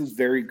defense is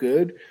very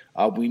good.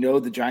 We know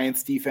the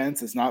Giants'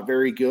 defense is not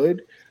very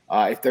good.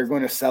 If they're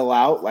going to sell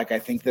out, like I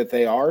think that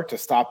they are, to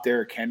stop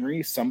Derrick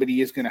Henry, somebody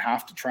is going to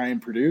have to try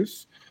and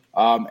produce.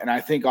 And I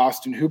think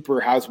Austin Hooper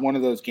has one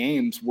of those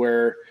games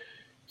where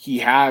he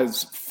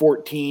has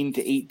 14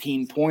 to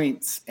 18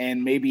 points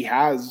and maybe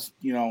has,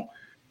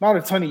 not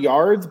a ton of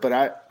yards,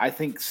 but I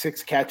think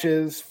 6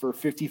 catches for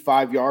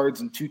 55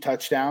 yards and 2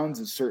 touchdowns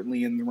is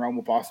certainly in the realm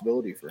of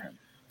possibility for him.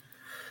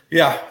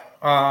 Yeah.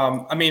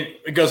 I mean,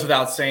 it goes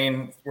without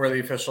saying we're the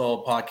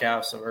official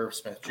podcast of Irv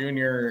Smith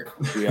Jr.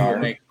 We are.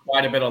 Make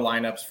quite a bit of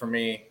lineups for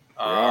me.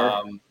 We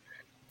are.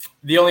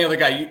 The only other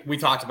guy, we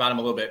talked about him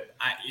a little bit.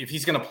 If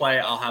he's going to play,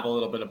 I'll have a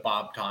little bit of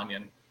Bob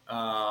Tonyan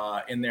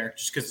in there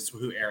just because it's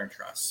who Aaron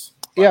trusts.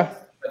 But yeah.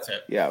 That's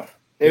it. Yeah.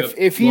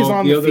 If he's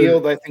on the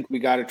field, I think we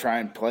got to try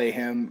and play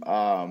him.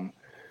 I'm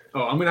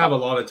going to have a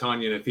lot of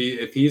Tonyan.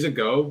 If he's a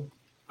go,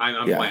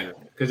 I'm playing him.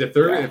 Because if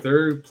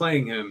they're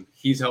playing him,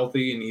 he's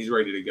healthy and he's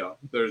ready to go.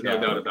 There's no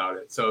doubt about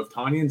it. So if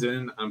Tanyan's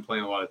in, I'm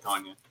playing a lot of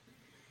Tonyan.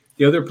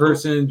 The other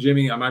person,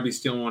 Jimmy, I might be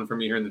stealing one from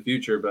you here in the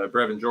future, but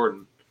Brevin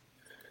Jordan.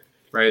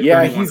 Right?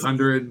 Yeah,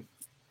 3,100.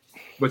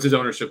 What's his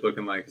ownership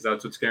looking like? Is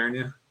that what's scaring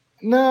you?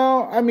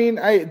 No, I mean,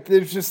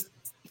 there's just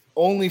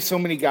only so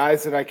many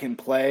guys that I can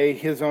play.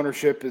 His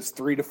ownership is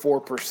 3 to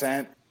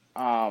 4%.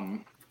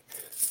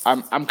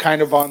 I'm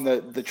kind of on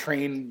the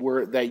train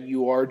that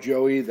you are,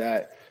 Joey,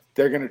 that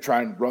they're going to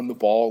try and run the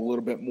ball a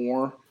little bit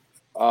more.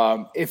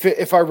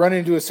 If I run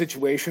into a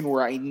situation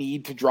where I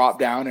need to drop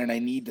down and I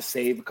need to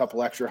save a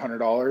couple extra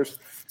 $100,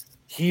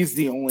 he's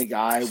the only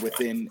guy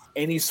within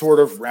any sort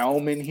of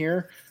realm in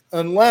here,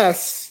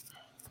 unless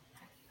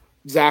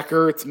Zach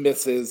Ertz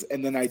misses,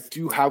 and then I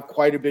do have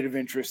quite a bit of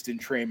interest in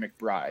Trey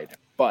McBride.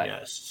 But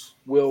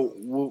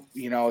we'll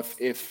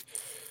if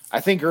I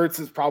think Ertz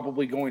is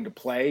probably going to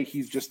play,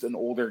 he's just an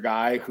older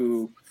guy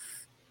who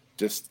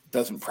just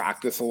doesn't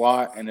practice a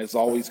lot and is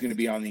always going to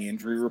be on the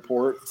injury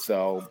report.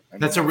 So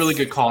that's a really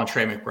good call on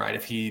Trey McBride.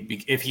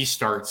 If he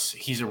starts,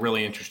 he's a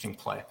really interesting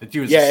play. The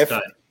dude is a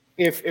stud.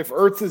 If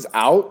Ertz is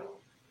out,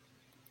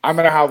 I'm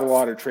going to have a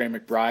lot of Trey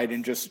McBride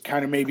and just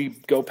kind of maybe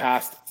go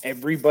past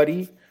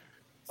everybody.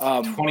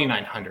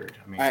 2,900.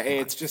 I mean,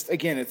 it's just,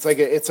 again, it's like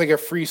a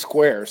free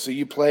square. So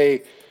you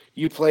play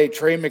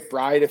Trey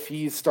McBride if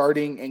he's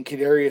starting and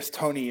Kadarius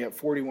Toney at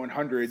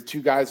 4,100.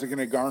 Two guys are going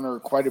to garner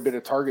quite a bit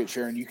of target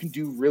share, and you can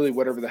do really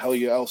whatever the hell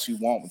else you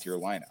want with your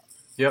lineup.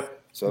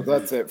 Yep. So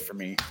that's it for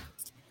me.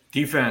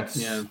 Defense.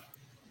 Yeah.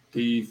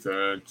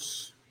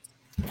 Defense.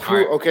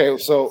 Right. Okay,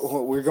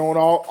 so we're going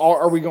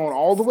are we going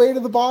all the way to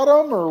the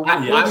bottom, or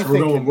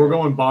we're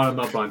going bottom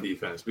up on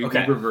defense. We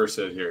can reverse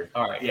it here.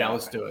 All right, yeah,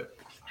 let's do it.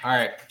 All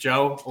right,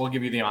 Joe, we'll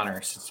give you the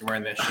honors since you're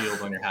wearing that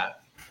shield on your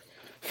hat.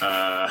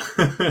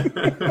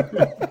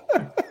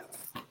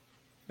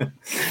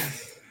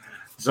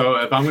 So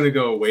if I'm going to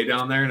go way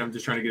down there and I'm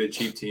just trying to get a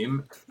cheap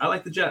team, I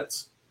like the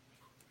Jets.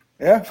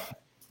 Yeah.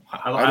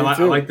 I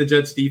like the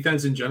Jets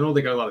defense in general.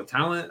 They got a lot of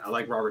talent. I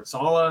like Robert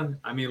Saleh.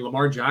 I mean,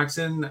 Lamar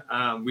Jackson,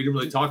 we didn't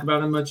really talk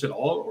about him much at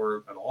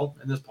all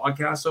in this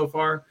podcast so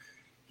far.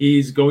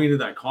 He's going into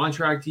that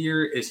contract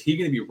year. Is he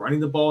going to be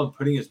running the ball and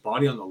putting his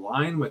body on the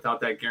line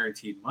without that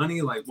guaranteed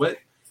money? Like what?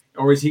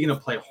 Or is he going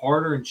to play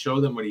harder and show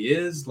them what he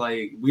is?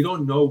 Like, we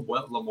don't know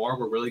what Lamar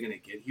we're really going to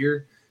get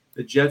here.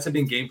 The Jets have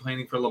been game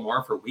planning for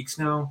Lamar for weeks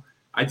now.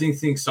 I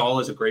think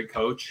Saleh is a great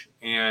coach,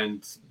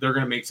 and they're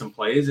going to make some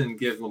plays and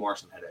give Lamar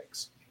some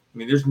headaches. I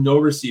mean, there's no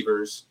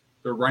receivers.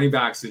 Their running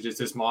backs is just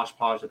this mosh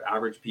posh of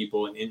average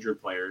people and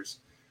injured players.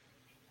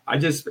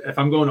 If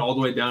I'm going all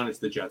the way down, it's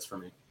the Jets for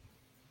me.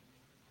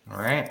 All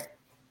right.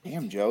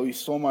 Damn, Joe, you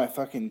stole my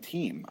fucking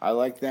team. I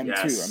like them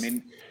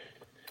too.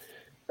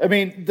 I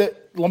mean, the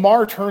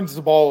Lamar turns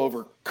the ball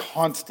over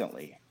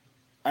constantly.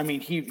 I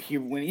mean,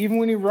 even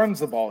when he runs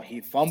the ball,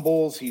 he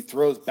fumbles, he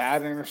throws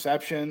bad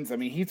interceptions. I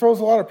mean, he throws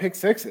a lot of pick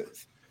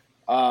sixes.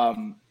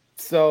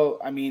 So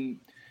I mean,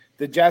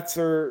 the Jets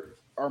are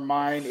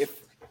mine.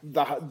 If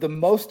the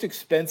most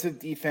expensive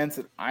defense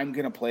that I'm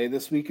going to play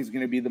this week is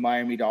going to be the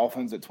Miami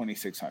Dolphins at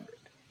 2,600.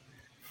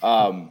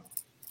 I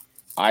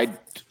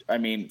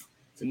mean,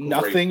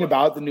 nothing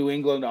about the New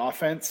England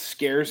offense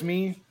scares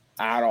me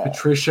at all.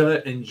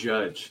 Patricia and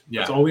Judge.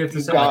 That's all we have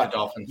to say about the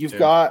Dolphins. You've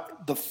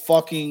got the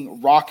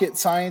fucking rocket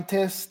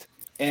scientist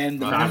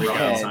and the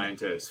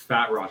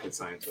fat rocket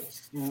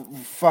scientist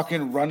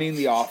fucking running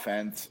the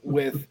offense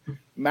with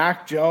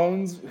Mac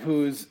Jones,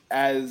 who's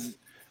as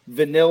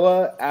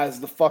vanilla as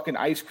the fucking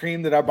ice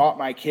cream that I bought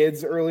my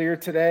kids earlier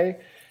today,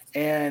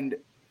 and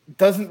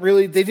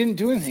they didn't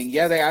do anything.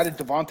 Yeah, they added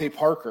Devontae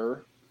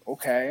Parker.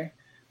 Okay.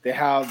 They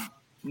have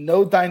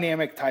no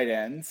dynamic tight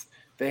ends.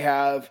 They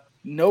have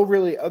no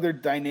really other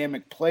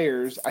dynamic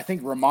players. I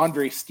think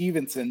Ramondre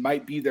Stevenson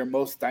might be their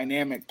most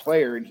dynamic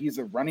player, and he's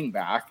a running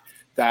back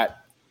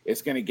that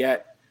is going to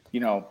get,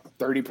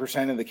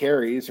 30% of the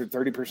carries or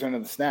 30%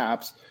 of the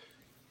snaps.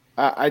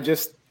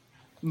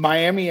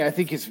 Miami, I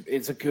think,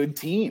 is a good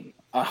team.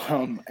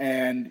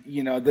 And,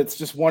 that's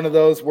just one of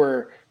those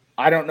where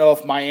I don't know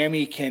if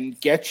Miami can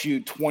get you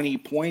 20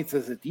 points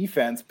as a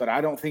defense, but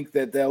I don't think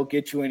that they'll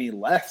get you any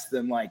less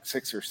than like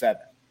 6 or 7.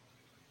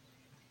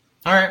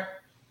 All right.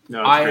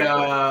 No,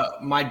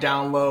 my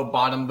down low,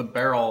 bottom of the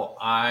barrel,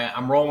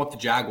 I'm rolling with the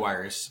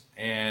Jaguars,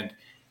 and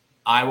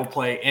I will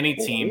play any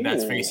team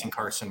that's facing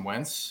Carson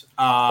Wentz.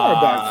 Not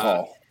a bad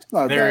call.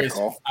 There is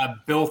a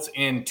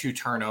built-in 2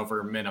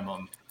 turnover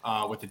minimum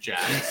with the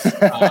Jags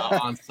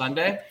on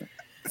Sunday.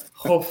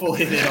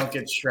 Hopefully they don't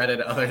get shredded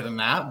other than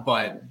that,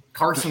 but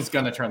Carson's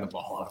going to turn the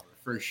ball over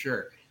for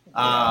sure.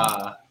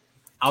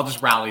 I'll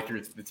just rally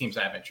through the teams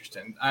I have interest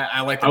in.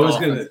 I like the I was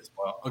Dolphins gonna, as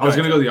well. I was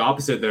gonna go the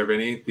opposite there,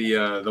 Vinny.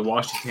 The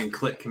Washington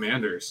Click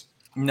Commanders.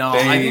 No,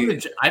 I think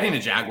the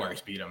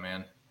Jaguars beat them,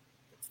 man.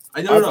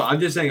 No. I'm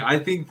just saying. I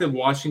think the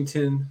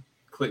Washington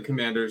Click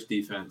Commanders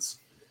defense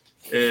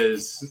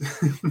is.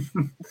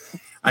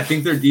 I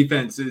think their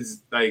defense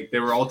is like they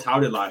were all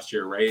touted last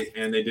year, right?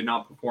 And they did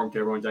not perform to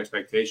everyone's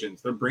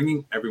expectations. They're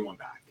bringing everyone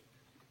back,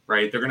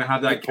 right? They're going to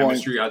have that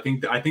chemistry. I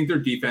think their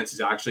defense is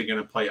actually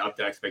going to play up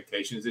to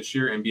expectations this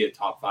year and be a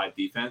top 5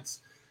 defense.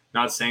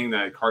 Not saying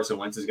that Carson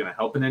Wentz is going to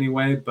help in any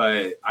way,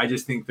 but I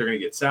just think they're going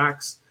to get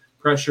sacks,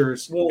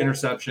 pressures,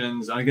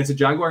 interceptions against a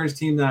Jaguars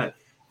team that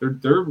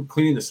they're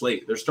cleaning the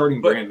slate. They're starting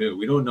brand new.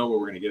 We don't know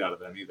what we're going to get out of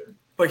them either.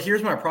 But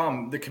here's my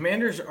problem: the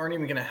Commanders aren't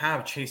even going to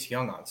have Chase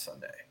Young on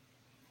Sunday.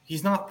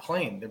 He's not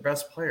playing their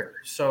best player.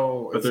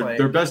 So but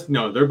their best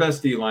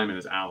D lineman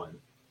is Allen.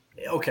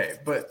 Okay,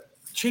 but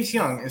Chase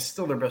Young is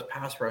still their best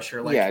pass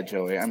rusher. Like, yeah,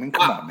 Joey. I mean,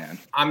 come on, man.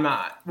 I'm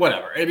not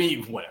whatever. I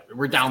mean, whatever.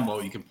 We're down low.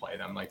 You can play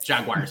them. Like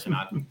Jaguars are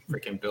not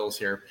freaking Bills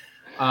here.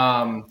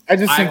 I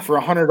just think for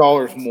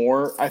 $100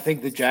 more, I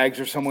think the Jags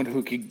are someone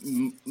who could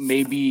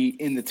maybe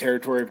in the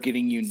territory of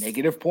getting you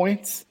negative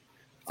points.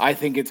 I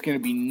think it's going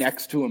to be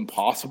next to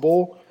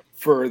impossible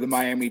for the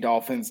Miami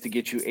Dolphins to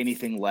get you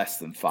anything less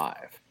than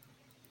 5.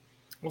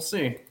 We'll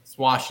see. It's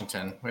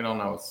Washington. We don't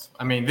know.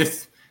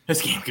 This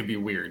game could be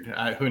weird.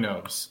 Who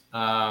knows?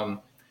 I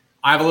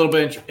have a little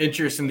bit of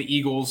interest in the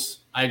Eagles.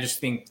 I just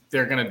think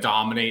they're going to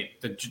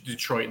dominate the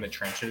Detroit in the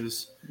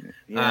trenches.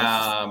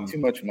 Yeah, too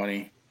much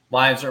money.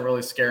 Lions don't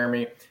really scare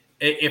me.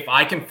 If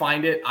I can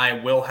find it, I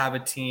will have a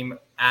team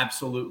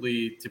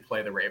absolutely to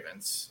play the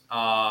Ravens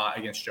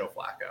against Joe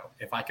Flacco.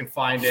 If I can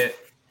find it,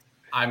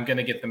 I'm going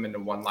to get them into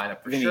one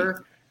lineup for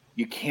sure.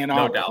 You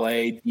cannot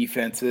play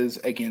defenses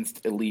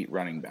against elite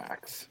running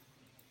backs.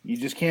 You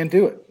just can't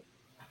do it.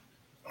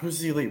 Who's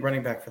the elite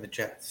running back for the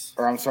Jets?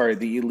 Or I'm sorry,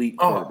 the elite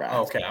quarterback.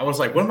 Oh, okay. I was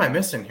like, what am I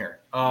missing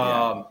here?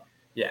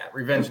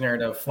 Revenge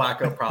narrative.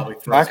 Flacco probably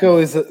throws.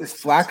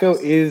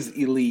 Flacco is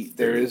elite.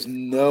 There's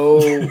no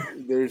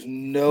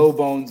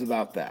bones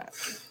about that.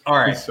 All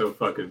right. He's so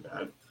fucking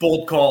bad.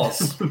 Bold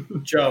calls.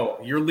 Joe,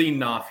 you're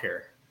leading off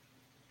here.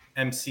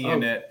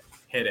 MCing it.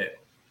 Hit it.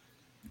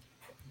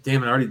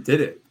 Damn, I already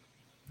did it.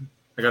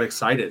 I got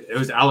excited. It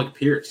was Alec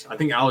Pierce. I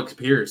think Alex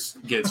Pierce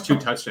gets 2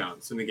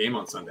 touchdowns in the game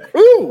on Sunday.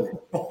 Ooh!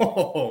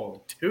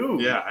 Oh, 2.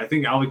 Yeah, I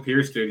think Alec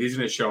Pierce, dude, he's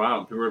going to show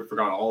out. People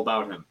forgot all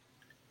about him.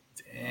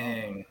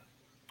 Dang.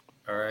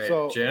 All right,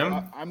 so,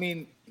 Jim? I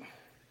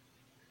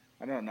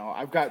don't know.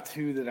 I've got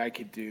 2 that I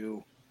could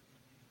do.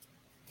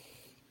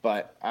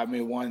 But,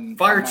 one.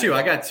 Fire 2.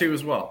 I got 2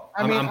 as well.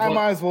 I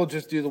might as well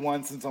just do the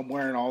one since I'm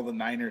wearing all the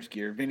Niners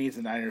gear. Vinny's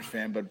a Niners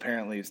fan, but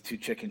apparently it's too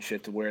chicken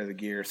shit to wear the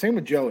gear. Same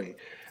with Joey.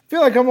 I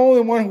feel like I'm the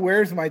only one who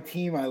wears my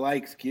team I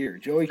like's gear.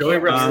 Joey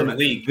reps the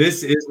league.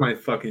 This is my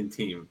fucking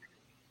team.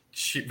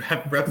 She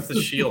reps the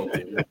shield,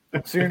 dude.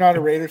 So you're not a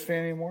Raiders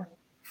fan anymore?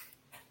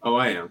 Oh,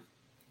 I am.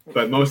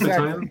 But most of the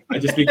time, I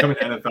just become an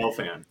NFL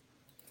fan.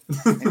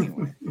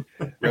 Anyway.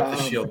 Rep the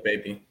shield,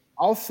 baby.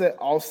 I'll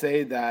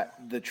say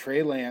that the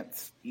Trey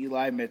Lance,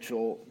 Eli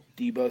Mitchell,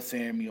 Deebo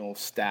Samuel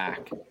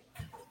stack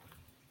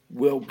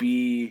will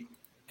be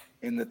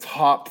in the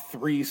top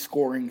 3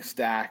 scoring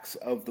stacks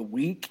of the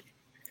week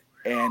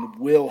and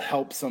will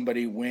help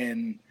somebody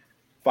win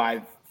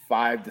 5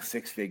 to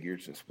 6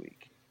 figures this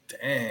week.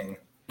 Dang.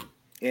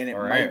 And it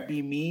might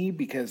be me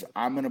because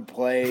I'm going to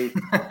play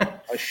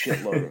a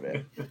shitload of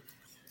it.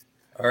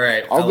 All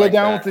right. I'll go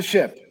down with the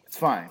ship. It's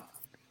fine.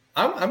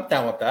 I'm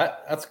down with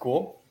that. That's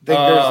cool. I think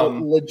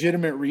there's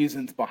legitimate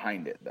reasons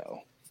behind it, though.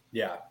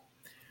 Yeah.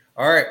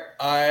 All right.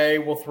 I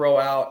will throw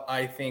out,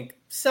 I think,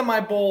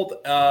 semi-bold.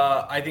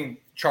 I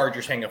think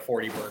Chargers hang a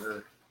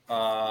 40-burger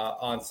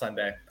on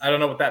Sunday. I don't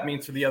know what that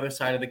means for the other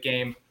side of the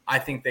game. I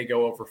think they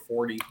go over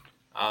 40.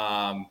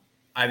 I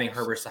think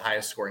Herbert's the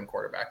highest scoring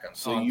quarterback on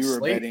So you're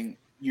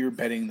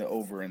betting the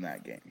over in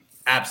that game.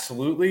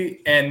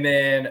 Absolutely. And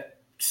then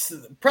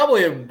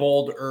probably a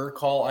bolder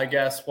call, I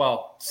guess.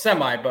 Well,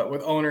 semi, but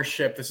with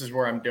ownership, this is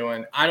where I'm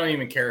doing. I don't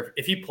even care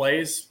if he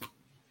plays,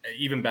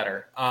 even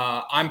better.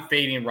 I'm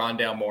fading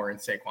Rondale Moore and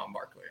Saquon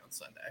Barkley on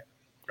Sunday.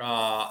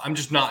 I'm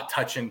just not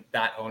touching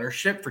that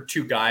ownership for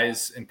 2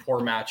 guys in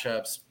poor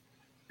matchups,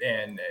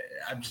 and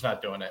I'm just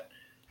not doing it.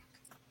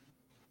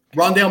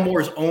 Rondale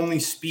Moore's only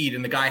speed,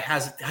 and the guy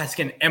has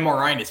an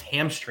MRI in his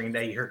hamstring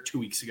that he hurt 2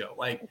 weeks ago.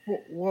 Like,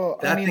 well,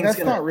 that's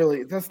not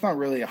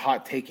really a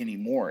hot take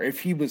anymore.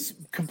 If he was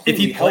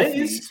completely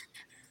healthy,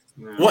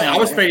 well, I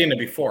was fading it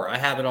before. I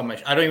have it on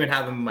my. I don't even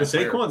have him in my.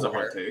 Saquon's a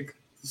hot take.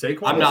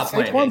 I'm not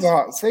playing.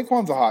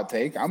 Saquon's a hot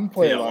take. I'm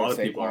playing a lot of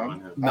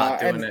Saquon. Not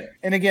doing it.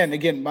 And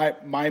again,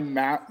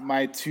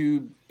 my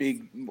 2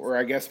 big, or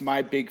I guess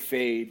my big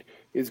fade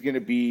is going to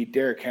be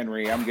Derrick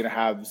Henry. I'm going to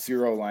have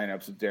 0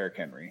 lineups of Derrick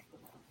Henry.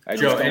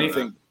 Joe,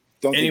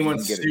 anyone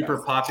super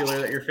popular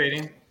that you're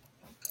fading?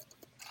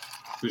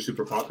 Who's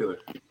super popular?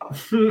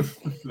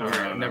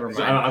 No, never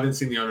mind. I haven't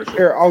seen the ownership.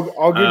 Here,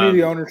 I'll give you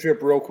the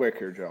ownership real quick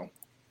here, Joe.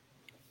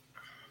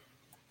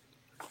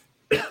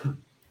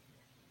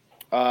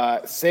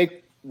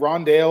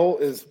 Rondale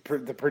is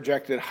the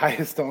projected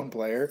highest owned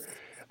player.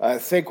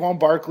 Saquon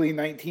Barkley,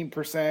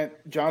 19%.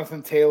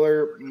 Jonathan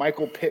Taylor,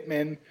 Michael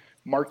Pittman,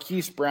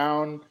 Marquise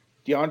Brown,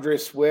 DeAndre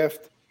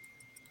Swift,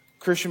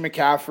 Christian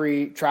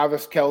McCaffrey,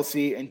 Travis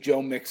Kelce, and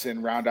Joe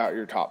Mixon round out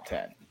your top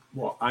 10.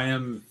 Well, I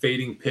am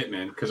fading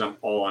Pittman because I'm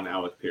all on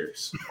Alec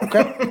Pierce.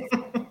 Okay.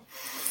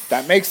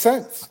 That makes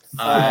sense.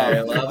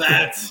 I love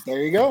that.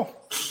 There you go.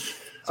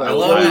 So I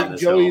love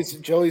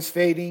Joey's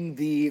fading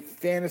the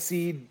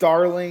fantasy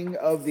darling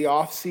of the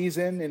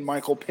offseason in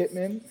Michael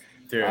Pittman.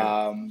 Dude.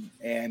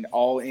 And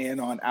all in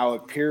on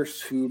Alec Pierce,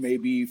 who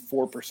maybe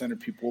 4% of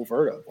people have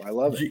heard of. I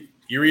love it.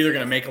 You're either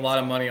going to make a lot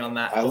of money on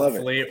that,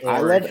 hopefully,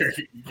 or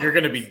you're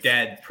going to be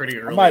dead pretty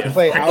early. I might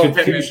play Alec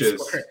Pierce.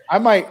 I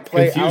might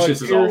play Alec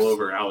Pierce. Is all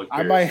over Alec Pierce.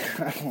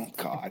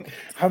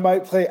 I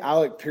might play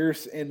Alec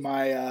Pierce in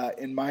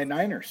my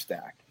Niners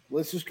stack.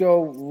 Let's just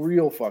go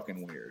real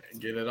fucking weird.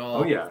 Get it all.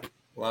 Oh yeah,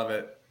 love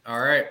it.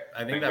 All right,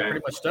 I think that pretty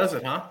much does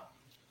it, huh?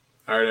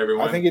 All right,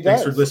 everyone. I think it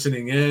does. Thanks for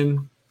listening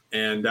in.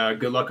 And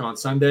good luck on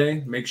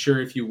Sunday. Make sure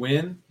if you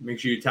win, make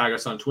sure you tag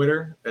us on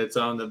Twitter. It's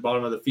on the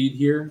bottom of the feed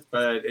here,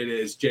 but it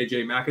is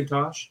JJ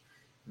McIntosh,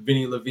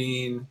 Vinny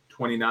Levine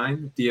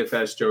 29,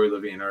 DFS Joey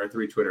Levine, our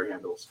 3 Twitter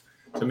handles.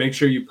 So make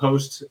sure you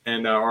post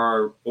and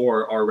our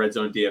Red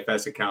Zone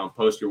DFS account,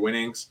 post your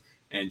winnings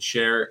and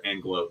share and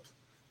gloat.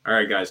 All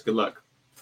right, guys, good luck.